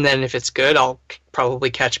about it, and then if it's good, I'll probably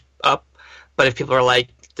catch up. But if people are like,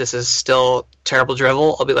 this is still terrible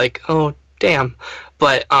drivel, I'll be like, oh damn.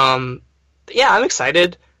 But yeah, I'm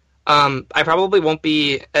excited. I probably won't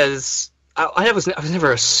be as I was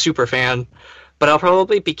never a super fan, but I'll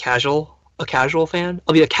probably be a casual fan.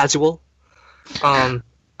 I'll be a casual.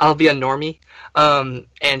 I'll be a normie. And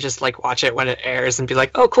just like watch it when it airs and be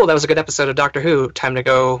like, oh cool, that was a good episode of Doctor Who, time to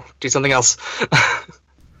go do something else.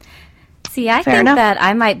 See, I think that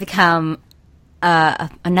I might become a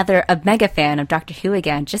mega fan of Doctor Who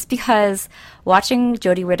again, just because watching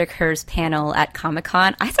Jodie Whittaker's panel at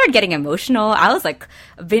Comic-Con, I started getting emotional. I was like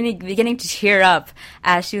beginning to tear up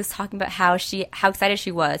as she was talking about how excited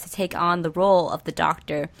she was to take on the role of the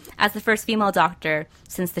Doctor as the first female Doctor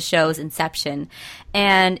since the show's inception.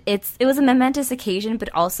 And it was a momentous occasion, but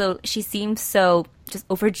also she seemed so just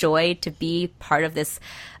overjoyed to be part of this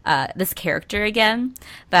character again,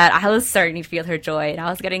 that I was starting to feel her joy, and I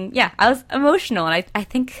was emotional, and I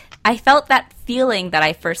think I felt that feeling that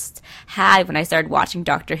I first had when I started watching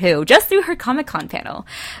Doctor Who, just through her Comic-Con panel.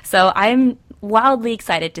 So I'm wildly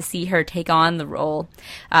excited to see her take on the role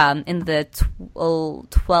in the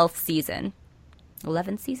 12th season.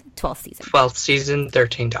 11th season? 12th season. 12th season,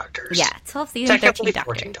 13 Doctors. Yeah, 12th season, 13 Doctors.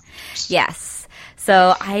 14 Doctors. Yes.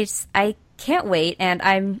 So I can't wait,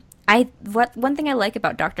 and one thing I like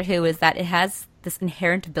about Doctor Who is that it has this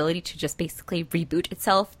inherent ability to just basically reboot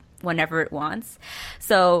itself whenever it wants.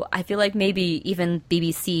 So I feel like maybe even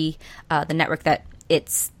BBC, the network that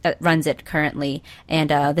runs it currently, and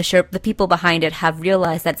the people behind it have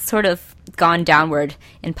realized that it's sort of gone downward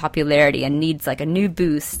in popularity and needs like a new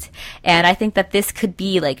boost. And I think that this could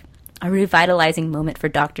be like a revitalizing moment for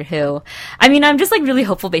Doctor Who. I mean, I'm just like really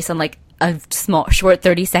hopeful based on like a short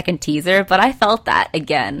 30-second teaser, but I felt that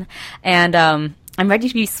again. And I'm ready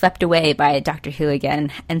to be swept away by Doctor Who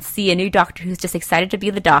again and see a new Doctor who's just excited to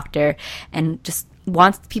be the Doctor and just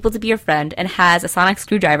wants people to be her friend and has a sonic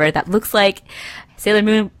screwdriver that looks like Sailor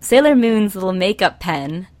Moon's little makeup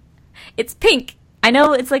pen. It's pink. I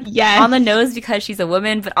know it's like on the nose because she's a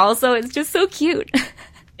woman, but also it's just so cute.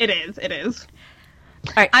 It is.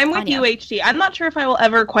 All right, I'm with you, HT. I'm not sure if I will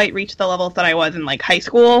ever quite reach the levels that I was in like high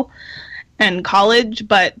school and college,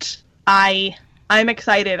 but I'm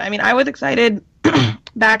excited. I mean, I was excited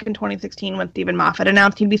back in 2016 when Stephen Moffat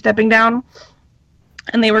announced he'd be stepping down,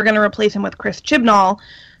 and they were going to replace him with Chris Chibnall,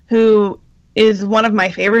 who is one of my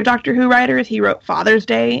favorite Doctor Who writers. He wrote Father's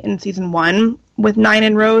Day in season 1 with Nine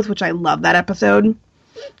and Rose, which I love that episode.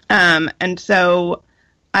 And so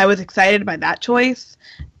I was excited by that choice.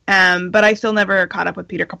 But I still never caught up with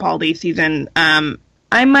Peter Capaldi's season.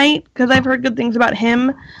 I might, because I've heard good things about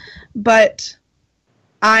him, but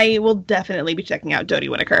I will definitely be checking out Jodie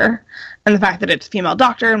Whittaker. And the fact that it's a female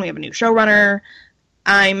doctor and we have a new showrunner,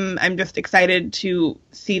 I'm just excited to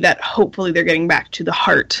see that hopefully they're getting back to the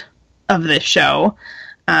heart of this show.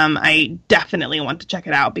 I definitely want to check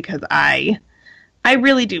it out because I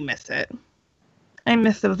really do miss it. I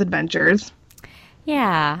miss those adventures.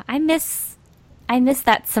 Yeah, I miss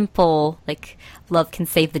that simple, like, love can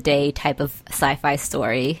save the day type of sci-fi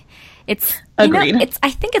story. It's agreed. I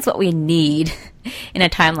think it's what we need in a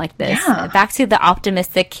time like this. Yeah. Back to the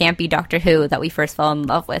optimistic, campy Doctor Who that we first fell in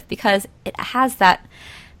love with, because it has that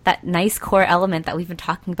nice core element that we've been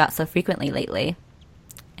talking about so frequently lately.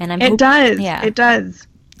 And it does.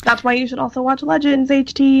 That's why you should also watch Legends,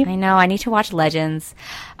 HT. I know, I need to watch Legends.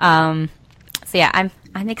 So yeah,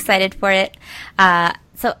 I'm excited for it.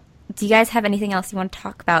 So do you guys have anything else you want to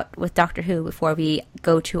talk about with Doctor Who before we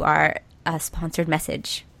go to our sponsored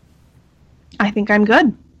message? I think I'm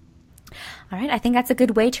good. All right, I think that's a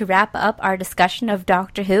good way to wrap up our discussion of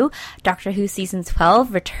Doctor Who. Doctor Who Season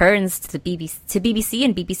 12 returns to BBC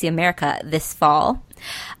and BBC America this fall.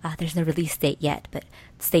 There's no release date yet, but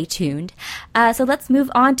stay tuned. So let's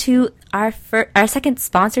move on to our second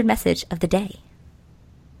sponsored message of the day.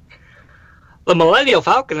 The Millennial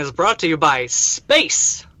Falcon is brought to you by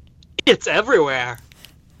Space. It's everywhere.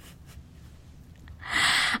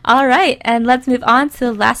 All right, and let's move on to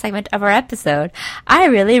the last segment of our episode. I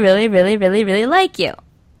really, really, really, really, really like you.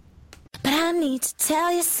 But I need to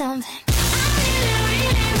tell you something.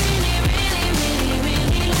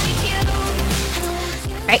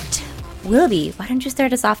 Right. Willoughby, why don't you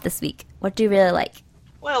start us off this week? What do you really like?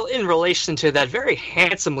 Well, in relation to that very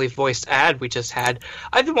handsomely voiced ad we just had,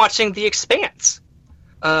 I've been watching The Expanse,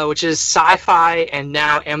 which is sci-fi and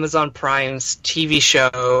now Amazon Prime's TV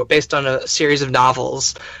show based on a series of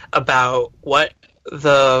novels about what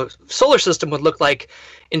the solar system would look like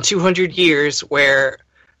in 200 years, where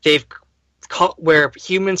where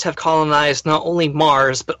humans have colonized not only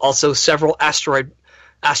Mars but also several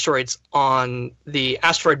asteroids on the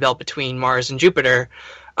asteroid belt between Mars and Jupiter.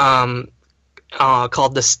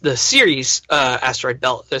 Called the Ceres asteroid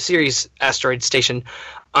belt, the Ceres asteroid station.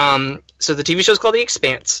 So the TV show is called The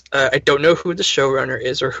Expanse. I don't know who the showrunner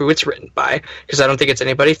is or who it's written by, because I don't think it's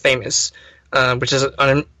anybody famous, which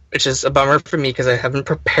is a bummer for me because I haven't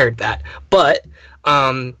prepared that. But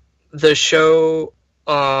the show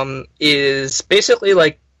is basically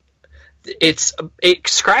like it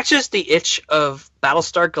scratches the itch of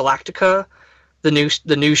Battlestar Galactica, the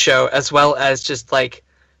new show, as well as just like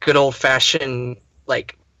good old-fashioned,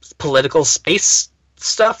 like, political space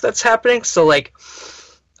stuff that's happening. So, like,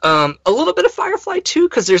 a little bit of Firefly, too,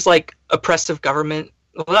 because there's, like, oppressive government.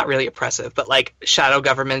 Well, not really oppressive, but, like, shadow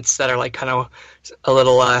governments that are, like, kind of a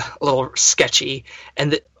little sketchy.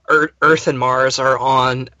 And the Earth and Mars are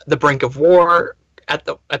on the brink of war at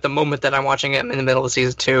the moment that I'm watching it. I'm in the middle of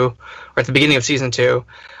Season 2, or at the beginning of Season 2.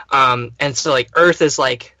 And so, like, Earth is,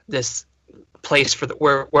 like, this place for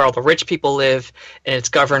where all the rich people live, and it's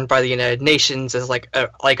governed by the United Nations as like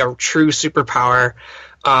a true superpower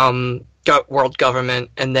world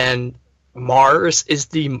government. And then Mars is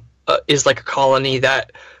is like a colony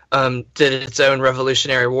that did its own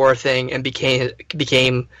Revolutionary War thing and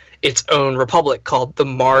became its own republic called the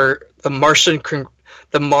Martian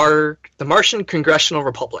Congressional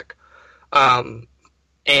Republic.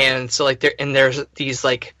 And so like there's these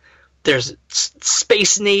like there's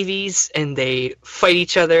space navies, and they fight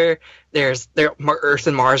each other. Earth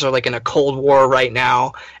and Mars are like in a Cold War right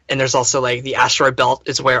now, and there's also like the asteroid belt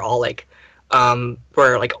is where all like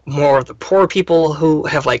where like more of the poor people who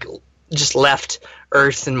have like just left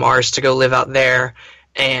Earth and Mars to go live out there,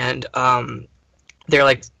 and they're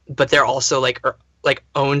like, but they're also like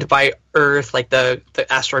owned by Earth, like the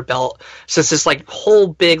asteroid belt. So it's this like whole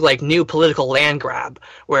big like new political land grab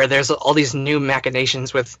where there's all these new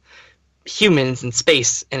machinations with humans in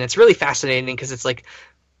space, and it's really fascinating because it's like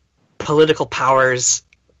political powers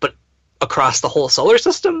but across the whole solar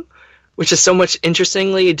system, which is so much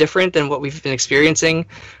interestingly different than what we've been experiencing,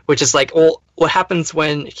 which is like, well, what happens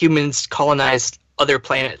when humans colonize other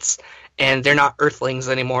planets and they're not Earthlings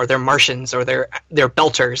anymore, they're Martians, or they're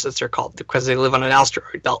belters, as they're called, because they live on an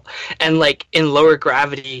asteroid belt. And like in lower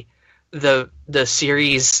gravity, the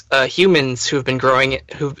series humans who've been growing,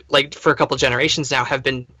 who've like for a couple generations now have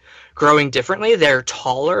been growing differently. They're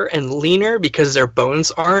taller and leaner because their bones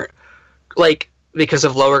aren't like, because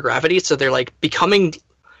of lower gravity, so they're like becoming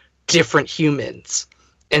different humans,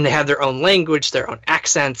 and they have their own language, their own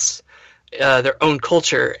accents, their own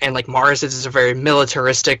culture, and like Mars is a very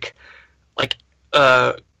militaristic like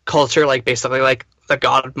culture, like basically like the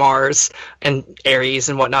god Mars and Ares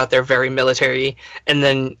and whatnot. They're very military, and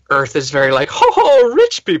then Earth is very like ho ho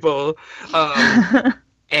rich people,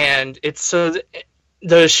 and it's so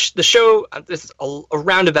the show. This is a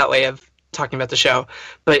roundabout way of talking about the show,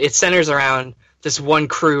 but it centers around this one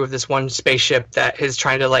crew of this one spaceship that is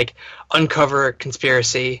trying to like uncover a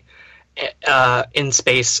conspiracy in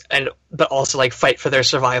space, but also like fight for their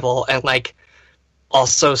survival and like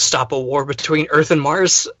also stop a war between Earth and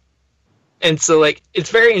Mars. And so like it's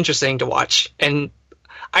very interesting to watch, and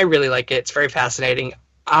I really like it. It's very fascinating.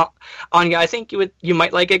 Anya, I think you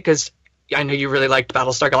might like it because I know you really liked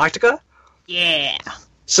Battlestar Galactica. Yeah.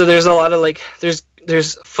 So there's a lot of like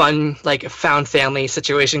there's fun like found family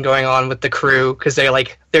situation going on with the crew because they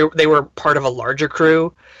were part of a larger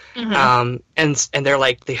crew. Mm-hmm. And they're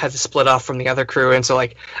like they had to split off from the other crew, and so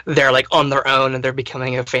like they're like on their own and they're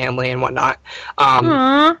becoming a family and whatnot.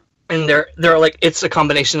 And they're like it's a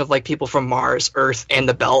combination of like people from Mars, Earth, and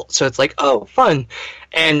the Belt. So it's like oh fun.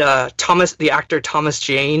 And the actor Thomas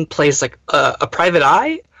Jane plays like a private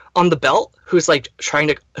eye on the Belt who's like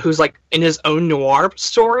in his own noir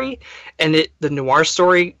story, and the noir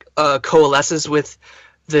story coalesces with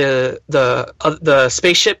the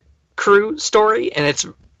spaceship crew story, and it's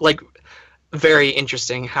like very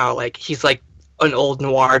interesting how like he's like an old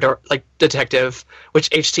noir like detective, which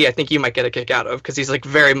HT I think you might get a kick out of because he's like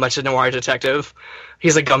very much a noir detective.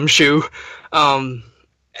 He's a gumshoe,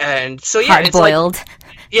 and so yeah, hard-boiled. It's like,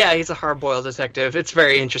 yeah, he's a hard-boiled detective. It's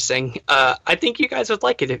very interesting. I think you guys would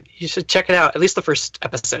like it. You should check it out, at least the first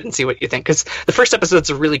episode, and see what you think. Because the first episode's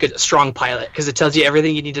a really good, strong pilot because it tells you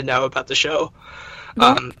everything you need to know about the show.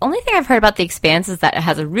 The only thing I've heard about The Expanse is that it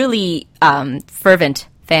has a really fervent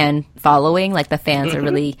fan following. Like the fans are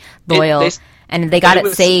really loyal. And they got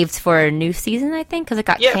it saved for a new season, I think, because it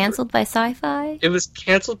got canceled by Sci-Fi. It was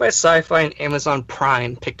canceled by Sci-Fi, and Amazon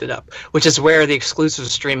Prime picked it up, which is where the exclusive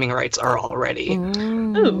streaming rights are already.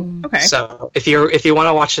 Ooh, okay. So if you want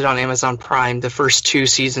to watch it on Amazon Prime, the first 2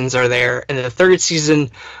 seasons are there, and the 3rd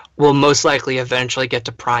season will most likely eventually get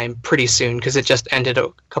to Prime pretty soon because it just ended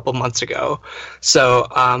a couple months ago. So,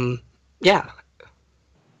 yeah.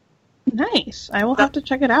 Nice. I will have to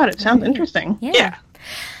check it out. It sounds interesting. Yeah.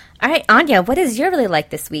 All right, Anya, what is your really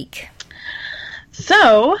like this week?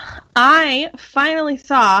 So, I finally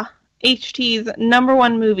saw HT's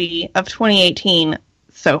 #1 movie of 2018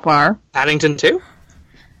 so far. Paddington 2?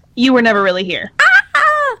 You Were Never Really Here.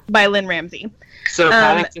 By Lynn Ramsey. So,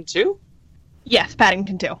 Paddington 2? Yes,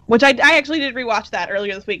 Paddington 2. Which I actually did rewatch that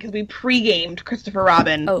earlier this week because we pre-gamed Christopher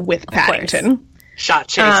Robin with Paddington. Shot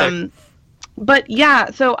chaser. But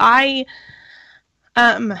yeah, so I...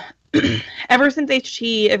 ever since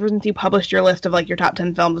you published your list of like your top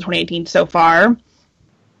 10 films of 2018 so far,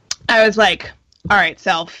 I was like, all right,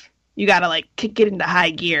 self, you gotta like kick it into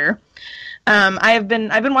high gear. I've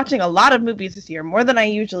been watching a lot of movies this year, more than I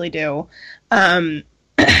usually do.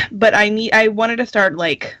 But I wanted to start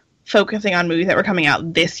like focusing on movies that were coming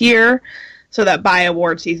out this year, so that by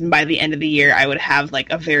award season, by the end of the year, I would have like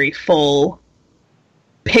a very full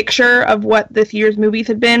picture of what this year's movies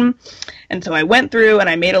had been. And so I went through and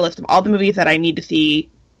I made a list of all the movies that I need to see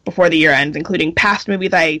before the year ends, including past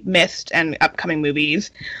movies I missed and upcoming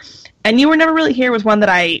movies. And You Were Never Really Here was one that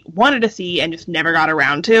I wanted to see and just never got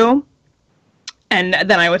around to. And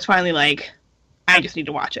then I was finally like, I just need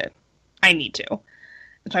to watch it. I need to.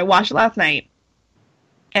 And so I watched it last night,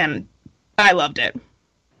 and I loved it.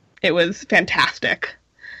 It was fantastic.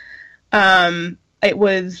 It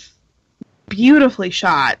was beautifully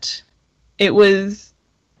shot. It was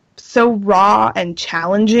so raw and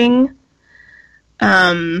challenging.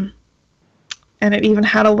 And it even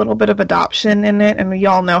had a little bit of adoption in it, and we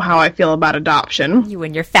all know how I feel about adoption. You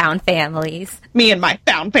and your found families. Me and my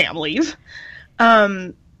found families.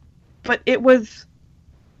 But it was...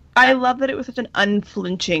 I love that it was such an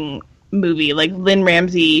unflinching movie. Like, Lynn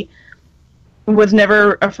Ramsey was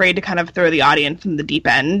never afraid to kind of throw the audience in the deep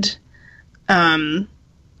end. And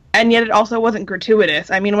yet it also wasn't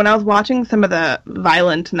gratuitous. I mean, when I was watching some of the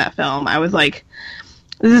violence in that film, I was like,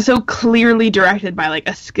 this is so clearly directed by, like,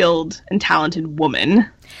 a skilled and talented woman.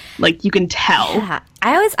 Like, you can tell. Yeah.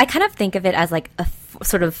 I kind of think of it as, like, a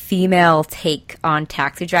sort of female take on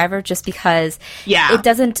Taxi Driver, just because it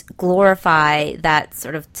doesn't glorify that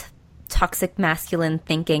sort of toxic masculine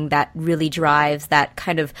thinking that really drives that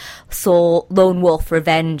kind of lone wolf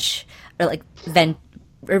revenge, or, like,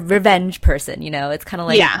 revenge person, you know? It's kind of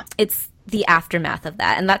like, it's the aftermath of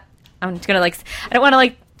that. And that, I'm just gonna, like, I don't want to,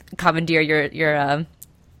 like, commandeer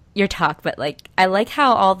your talk, but, like, I like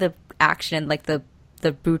how all the action, like, the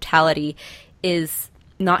the brutality is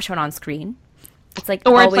not shown on screen. It's like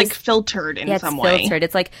or always, it's like filtered in some way. Filtered.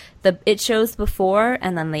 It's like it shows before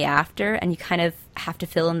and then the after, and you kind of have to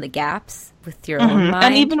fill in the gaps with your own mind.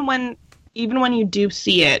 And even when you do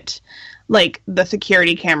see it, like the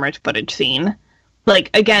security camera footage scene, like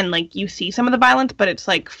again, like you see some of the violence, but it's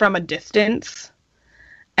like from a distance,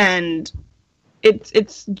 and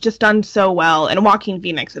it's just done so well. And Joaquin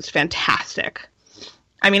Phoenix is fantastic.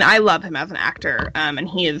 I mean, I love him as an actor, and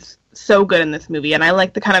he is so good in this movie. And I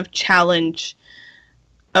like the kind of challenge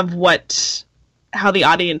of how the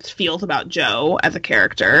audience feels about Joe as a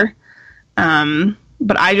character.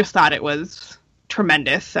 But I just thought it was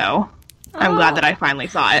tremendous, so I'm glad that I finally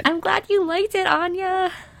saw it. I'm glad you liked it,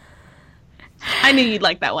 Anya. I knew you'd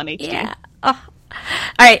like that one, HT. Yeah. Oh.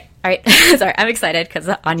 All right. Sorry, I'm excited because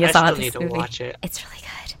Anya saw this movie. I still need to watch it. It's really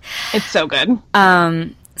good. It's so good.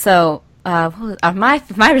 My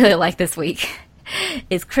really like this week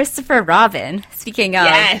is Christopher Robin. Speaking of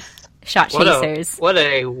shot chasers. What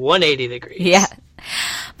a 180 degrees. Yeah.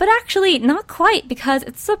 But actually, not quite, because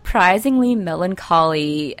it's surprisingly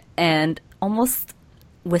melancholy and almost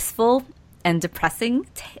wistful and depressing.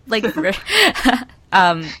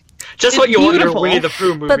 Just what you want your Winnie the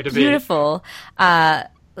Pooh movie to be. But beautiful.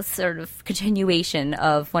 Sort of continuation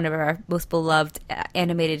of one of our most beloved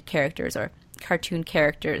animated characters or cartoon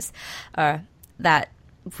characters that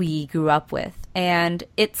we grew up with. And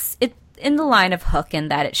it's in the line of Hook in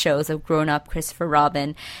that it shows a grown-up Christopher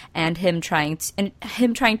Robin and him trying to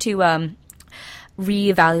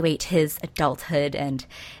reevaluate his adulthood and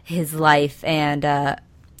his life and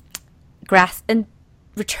grasp and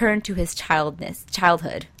return to his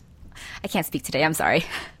childhood. I can't speak today. I'm sorry.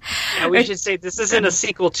 Yeah, we should say this isn't a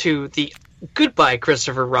sequel to the Goodbye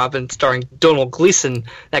Christopher Robin starring Donald Gleason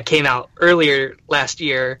that came out earlier last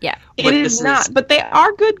year. Yeah. It is not, but they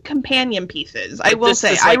are good companion pieces. I will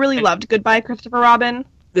say, I really loved Goodbye Christopher Robin.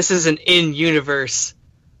 This is an in-universe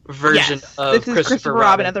version of this is Christopher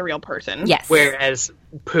Robin as a real person. Yes. Whereas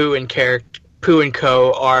Pooh and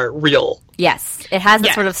Co. are real. Yes, it has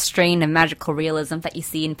that sort of strain of magical realism that you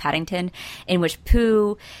see in Paddington, in which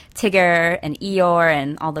Pooh, Tigger, and Eeyore,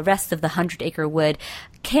 and all the rest of the 100-Acre Wood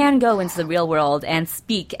can go into the real world and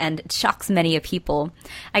speak, and it shocks many a people.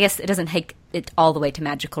 I guess it doesn't take it all the way to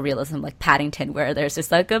magical realism like Paddington, where there's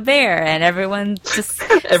just like a bear, and everyone's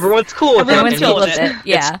cool with it.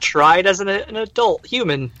 Yeah, it's tried as an adult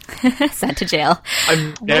human. Sent to jail.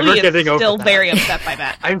 I'm never getting over that. Still very upset by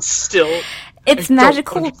that. I'm still... It's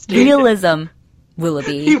magical realism,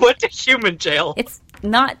 Willoughby. He went to human jail. It's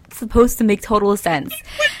not supposed to make total sense.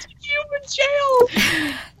 He went to human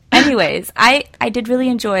jail! Anyways, I did really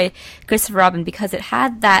enjoy Christopher Robin because it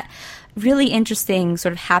had that really interesting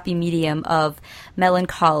sort of happy medium of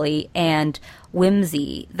melancholy and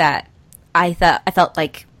whimsy that I felt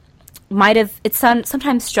like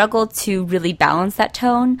sometimes struggled to really balance that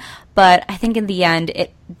tone, but I think in the end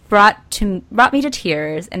it brought me to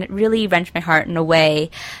tears, and it really wrenched my heart in a way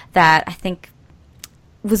that I think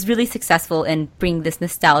was really successful in bringing this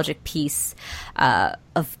nostalgic piece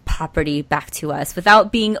of property back to us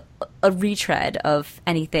without being a retread of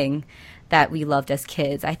anything that we loved as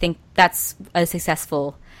kids. I think that's a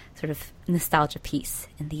successful sort of nostalgia piece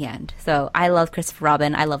in the end. So I love Christopher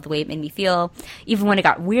Robin. I love the way it made me feel. Even when it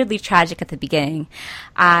got weirdly tragic at the beginning,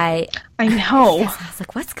 I know. I was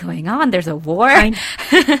like, what's going on? There's a war?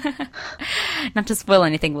 Not to spoil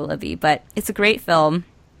anything, Willoughby, but it's a great film.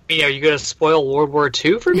 Are you going to spoil World War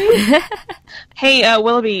II for me? Hey,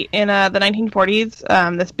 Willoughby, in the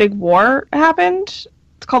 1940s, this big war happened.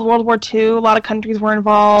 It's called World War II. A lot of countries were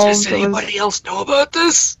involved. Does anybody else know about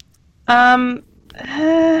this?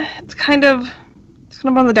 It's kind of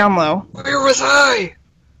on the down low. Where was I?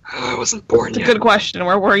 I wasn't born yet. It's a good question.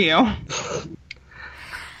 Where were you?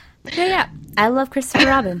 Yeah. I love Christopher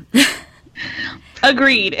Robin.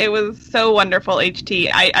 Agreed. It was so wonderful,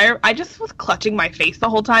 HT. I just was clutching my face the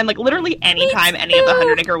whole time. Like, literally any time any of the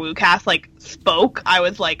 100-Acre Woo cast, spoke, I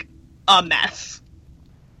was, a mess.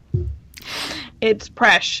 It's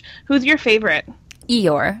Presh. Who's your favorite?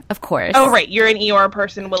 Eeyore, of course. Oh, right. You're an Eeyore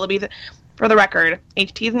person. Willoughby's... For the record,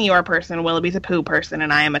 HT is an Eeyore person, Willoughby's a Pooh person,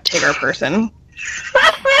 and I am a Tigger person.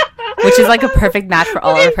 Which is a perfect match for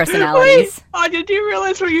all our personalities. Wait, Anya, do you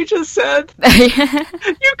realize what you just said? You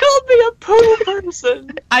called me a Pooh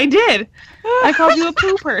person. I did. I called you a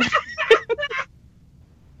Pooh person.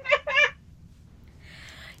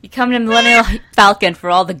 You come to Millennial Falcon for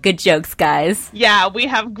all the good jokes, guys. Yeah, we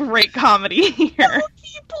have great comedy here.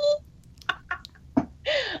 People.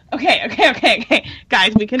 Okay.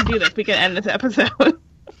 Guys, we can do this. We can end this episode.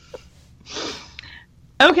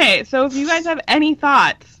 Okay, so if you guys have any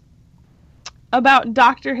thoughts about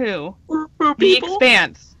Doctor Who, The People?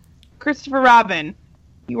 Expanse, Christopher Robin,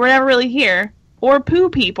 You Were Never Really Here, or Pooh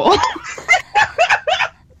People,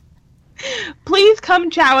 please come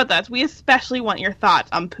chat with us. We especially want your thoughts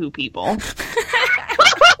on Pooh People.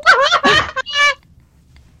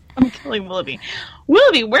 I'm killing Willoughby.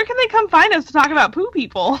 Willoughby, where can they come find us to talk about Pooh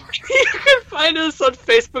People? You can find us on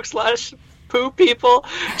Facebook / Pooh People.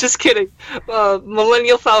 Just kidding.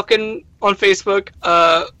 Millennial Falcon on Facebook,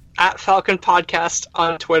 at Falcon Podcast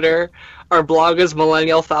on Twitter. Our blog is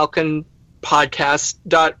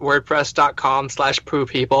millennialfalconpodcast.wordpress.com/Pooh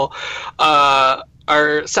People.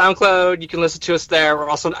 Our SoundCloud, you can listen to us there. We're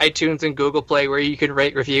also on iTunes and Google Play, where you can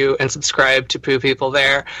rate, review, and subscribe to Pooh People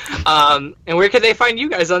there. And where can they find you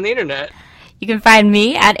guys on the internet? You can find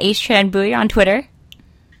me at HTranBuoy on Twitter.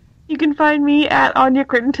 You can find me at Anya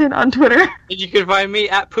Crittenton on Twitter. You can find me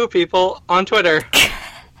at Pooh People on Twitter.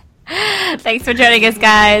 Thanks for joining us,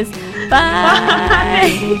 guys.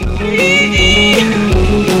 Bye. Bye.